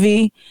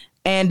LUV.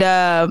 And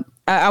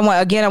I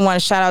want to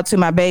shout out to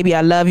my baby.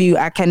 I love you.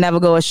 I can never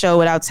go a show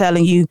without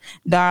telling you,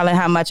 darling,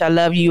 how much I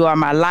love you. You are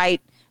my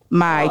light,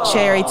 my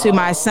cherry to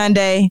my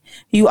sundae.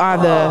 You are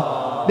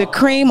the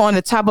cream on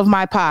the top of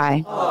my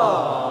pie.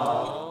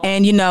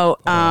 And you know,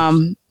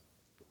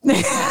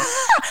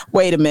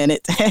 wait a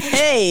minute.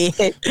 Hey,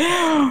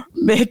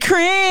 the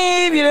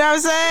cream, you know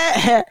what I'm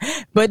saying?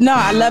 But no,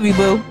 I love you,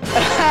 boo.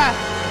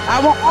 I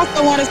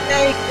also want to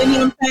say, you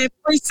know what I'm saying,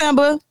 free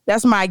Simba.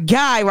 That's my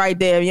guy right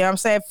there. You know what I'm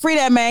saying? Free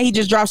that man. He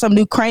just dropped some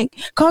new crank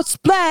called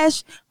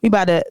Splash. We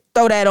about to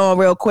throw that on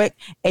real quick.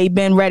 Hey,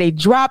 been ready.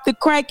 Drop the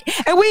crank.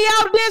 And we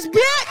out this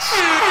bitch.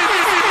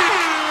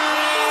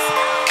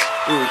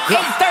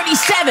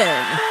 837.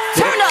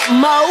 Turn up,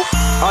 Mo.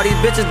 All these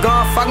bitches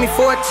gon' fuck me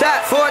for a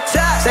chat.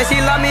 Say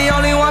she love me,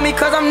 only want me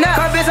cause I'm not.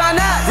 Cause bitch, I'm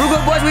not. Ruger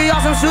boys, we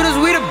awesome shooters,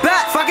 we the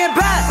bat. Fucking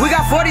bat. We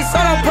got 40 so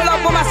don't pull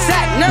up on my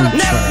sack. Never.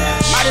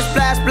 I just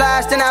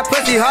splash in that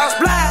pussy, ho.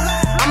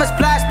 I'ma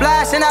splash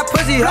in that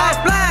pussy, ho.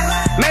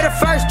 Made the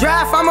first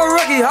draft, I'm a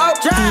rookie, ho.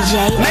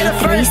 Made the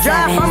first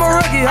draft, I'm a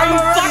rookie, ho.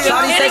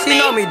 Shawty say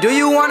she know me, do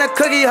you want a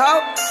cookie,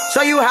 ho?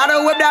 Show you how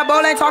to whip that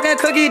bowl, ain't talking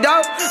cookie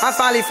dough. I'm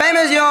finally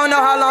famous, you don't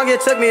know how long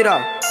it took me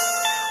though.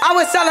 I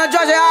was selling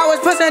drugs, I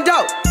was pushing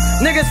dope.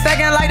 Niggas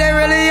faking like they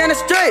really in the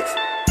streets.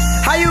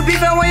 How you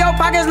beefing when your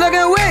pockets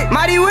looking weak?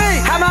 Mighty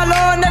weak. Have my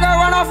little nigga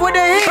run off with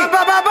the heat.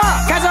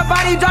 Catch a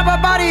body, drop a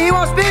body, he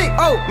won't speak.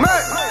 Oh,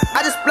 murk.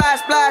 I just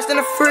splash in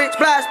the freak.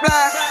 Splash.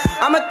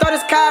 I'ma throw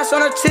this cash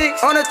on her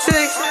cheeks.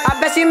 I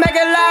bet she make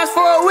it last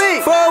for a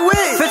week.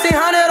 1,500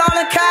 all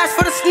in cash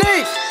for the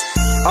sneaks.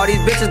 All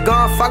these bitches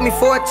gon' fuck me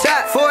for a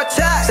chat.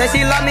 Say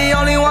she love me,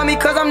 only want me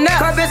cause I'm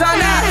not. Cause bitch, I'm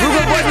not.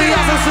 Ruger boys, we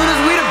awesome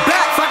shooters, we the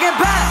bat. Fucking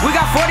bat. We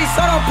got 40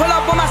 so don't pull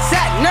up on my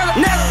sack. Never.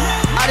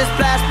 I just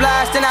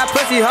splash in that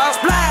pussy, ho.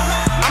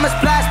 I'ma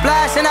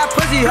splash in that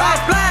pussy, ho.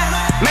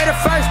 Made the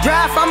first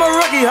draft, I'm a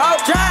rookie, ho.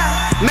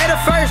 Made the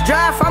first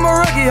draft, I'm a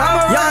rookie, ho.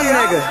 Young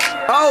nigga,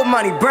 old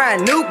money,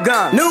 brand new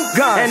gun.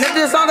 And if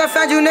this song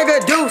offend you,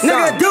 nigga, do something.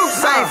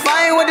 I ain't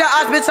fighting with the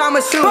odds, bitch,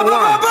 I'ma shoot one.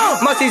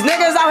 Most these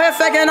niggas out here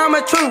faking, I'm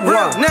a true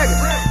one. Nigga,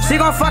 she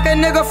gon' fuck a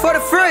nigga for the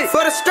free,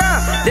 for the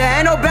strap. There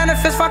ain't no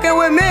benefits fucking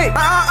with me.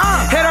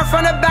 Hit her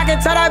from the back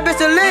and tell that bitch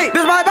to leave.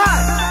 Bitch,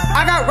 bye-bye.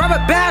 I got rubber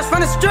bands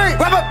from the street.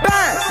 Rubber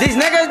bands. These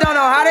niggas don't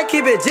know how to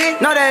keep it G.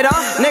 No, they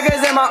don't.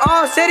 Niggas in my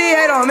own city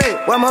hate on me.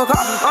 One more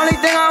call. Only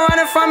thing I'm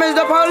running from is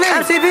the police.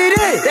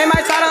 MCPD. They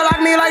might try to lock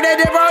me like they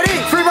did Brody.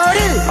 Free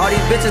Brody. All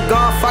these bitches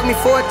gon' fuck me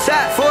for a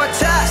chat.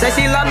 Say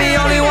she love me,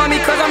 only want me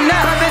cause I'm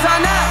not. Cause bitch,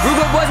 I'm not.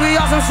 Ruger boys, we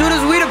awesome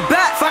shooters, we the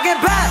bat.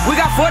 Fucking bat. We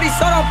got 40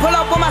 so don't pull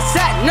up on my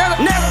sack. Never.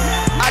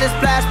 I just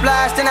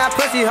splash in that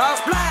pussy, ho.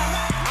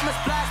 I'ma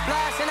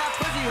splash in that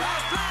pussy, ho.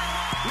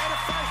 Made the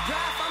first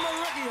draft, I'm a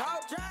rookie,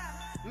 ho.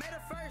 Made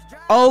the first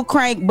draft. Old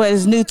crank, but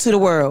it's new to the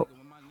world.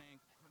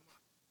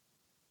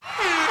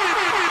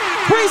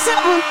 Free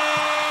Simba.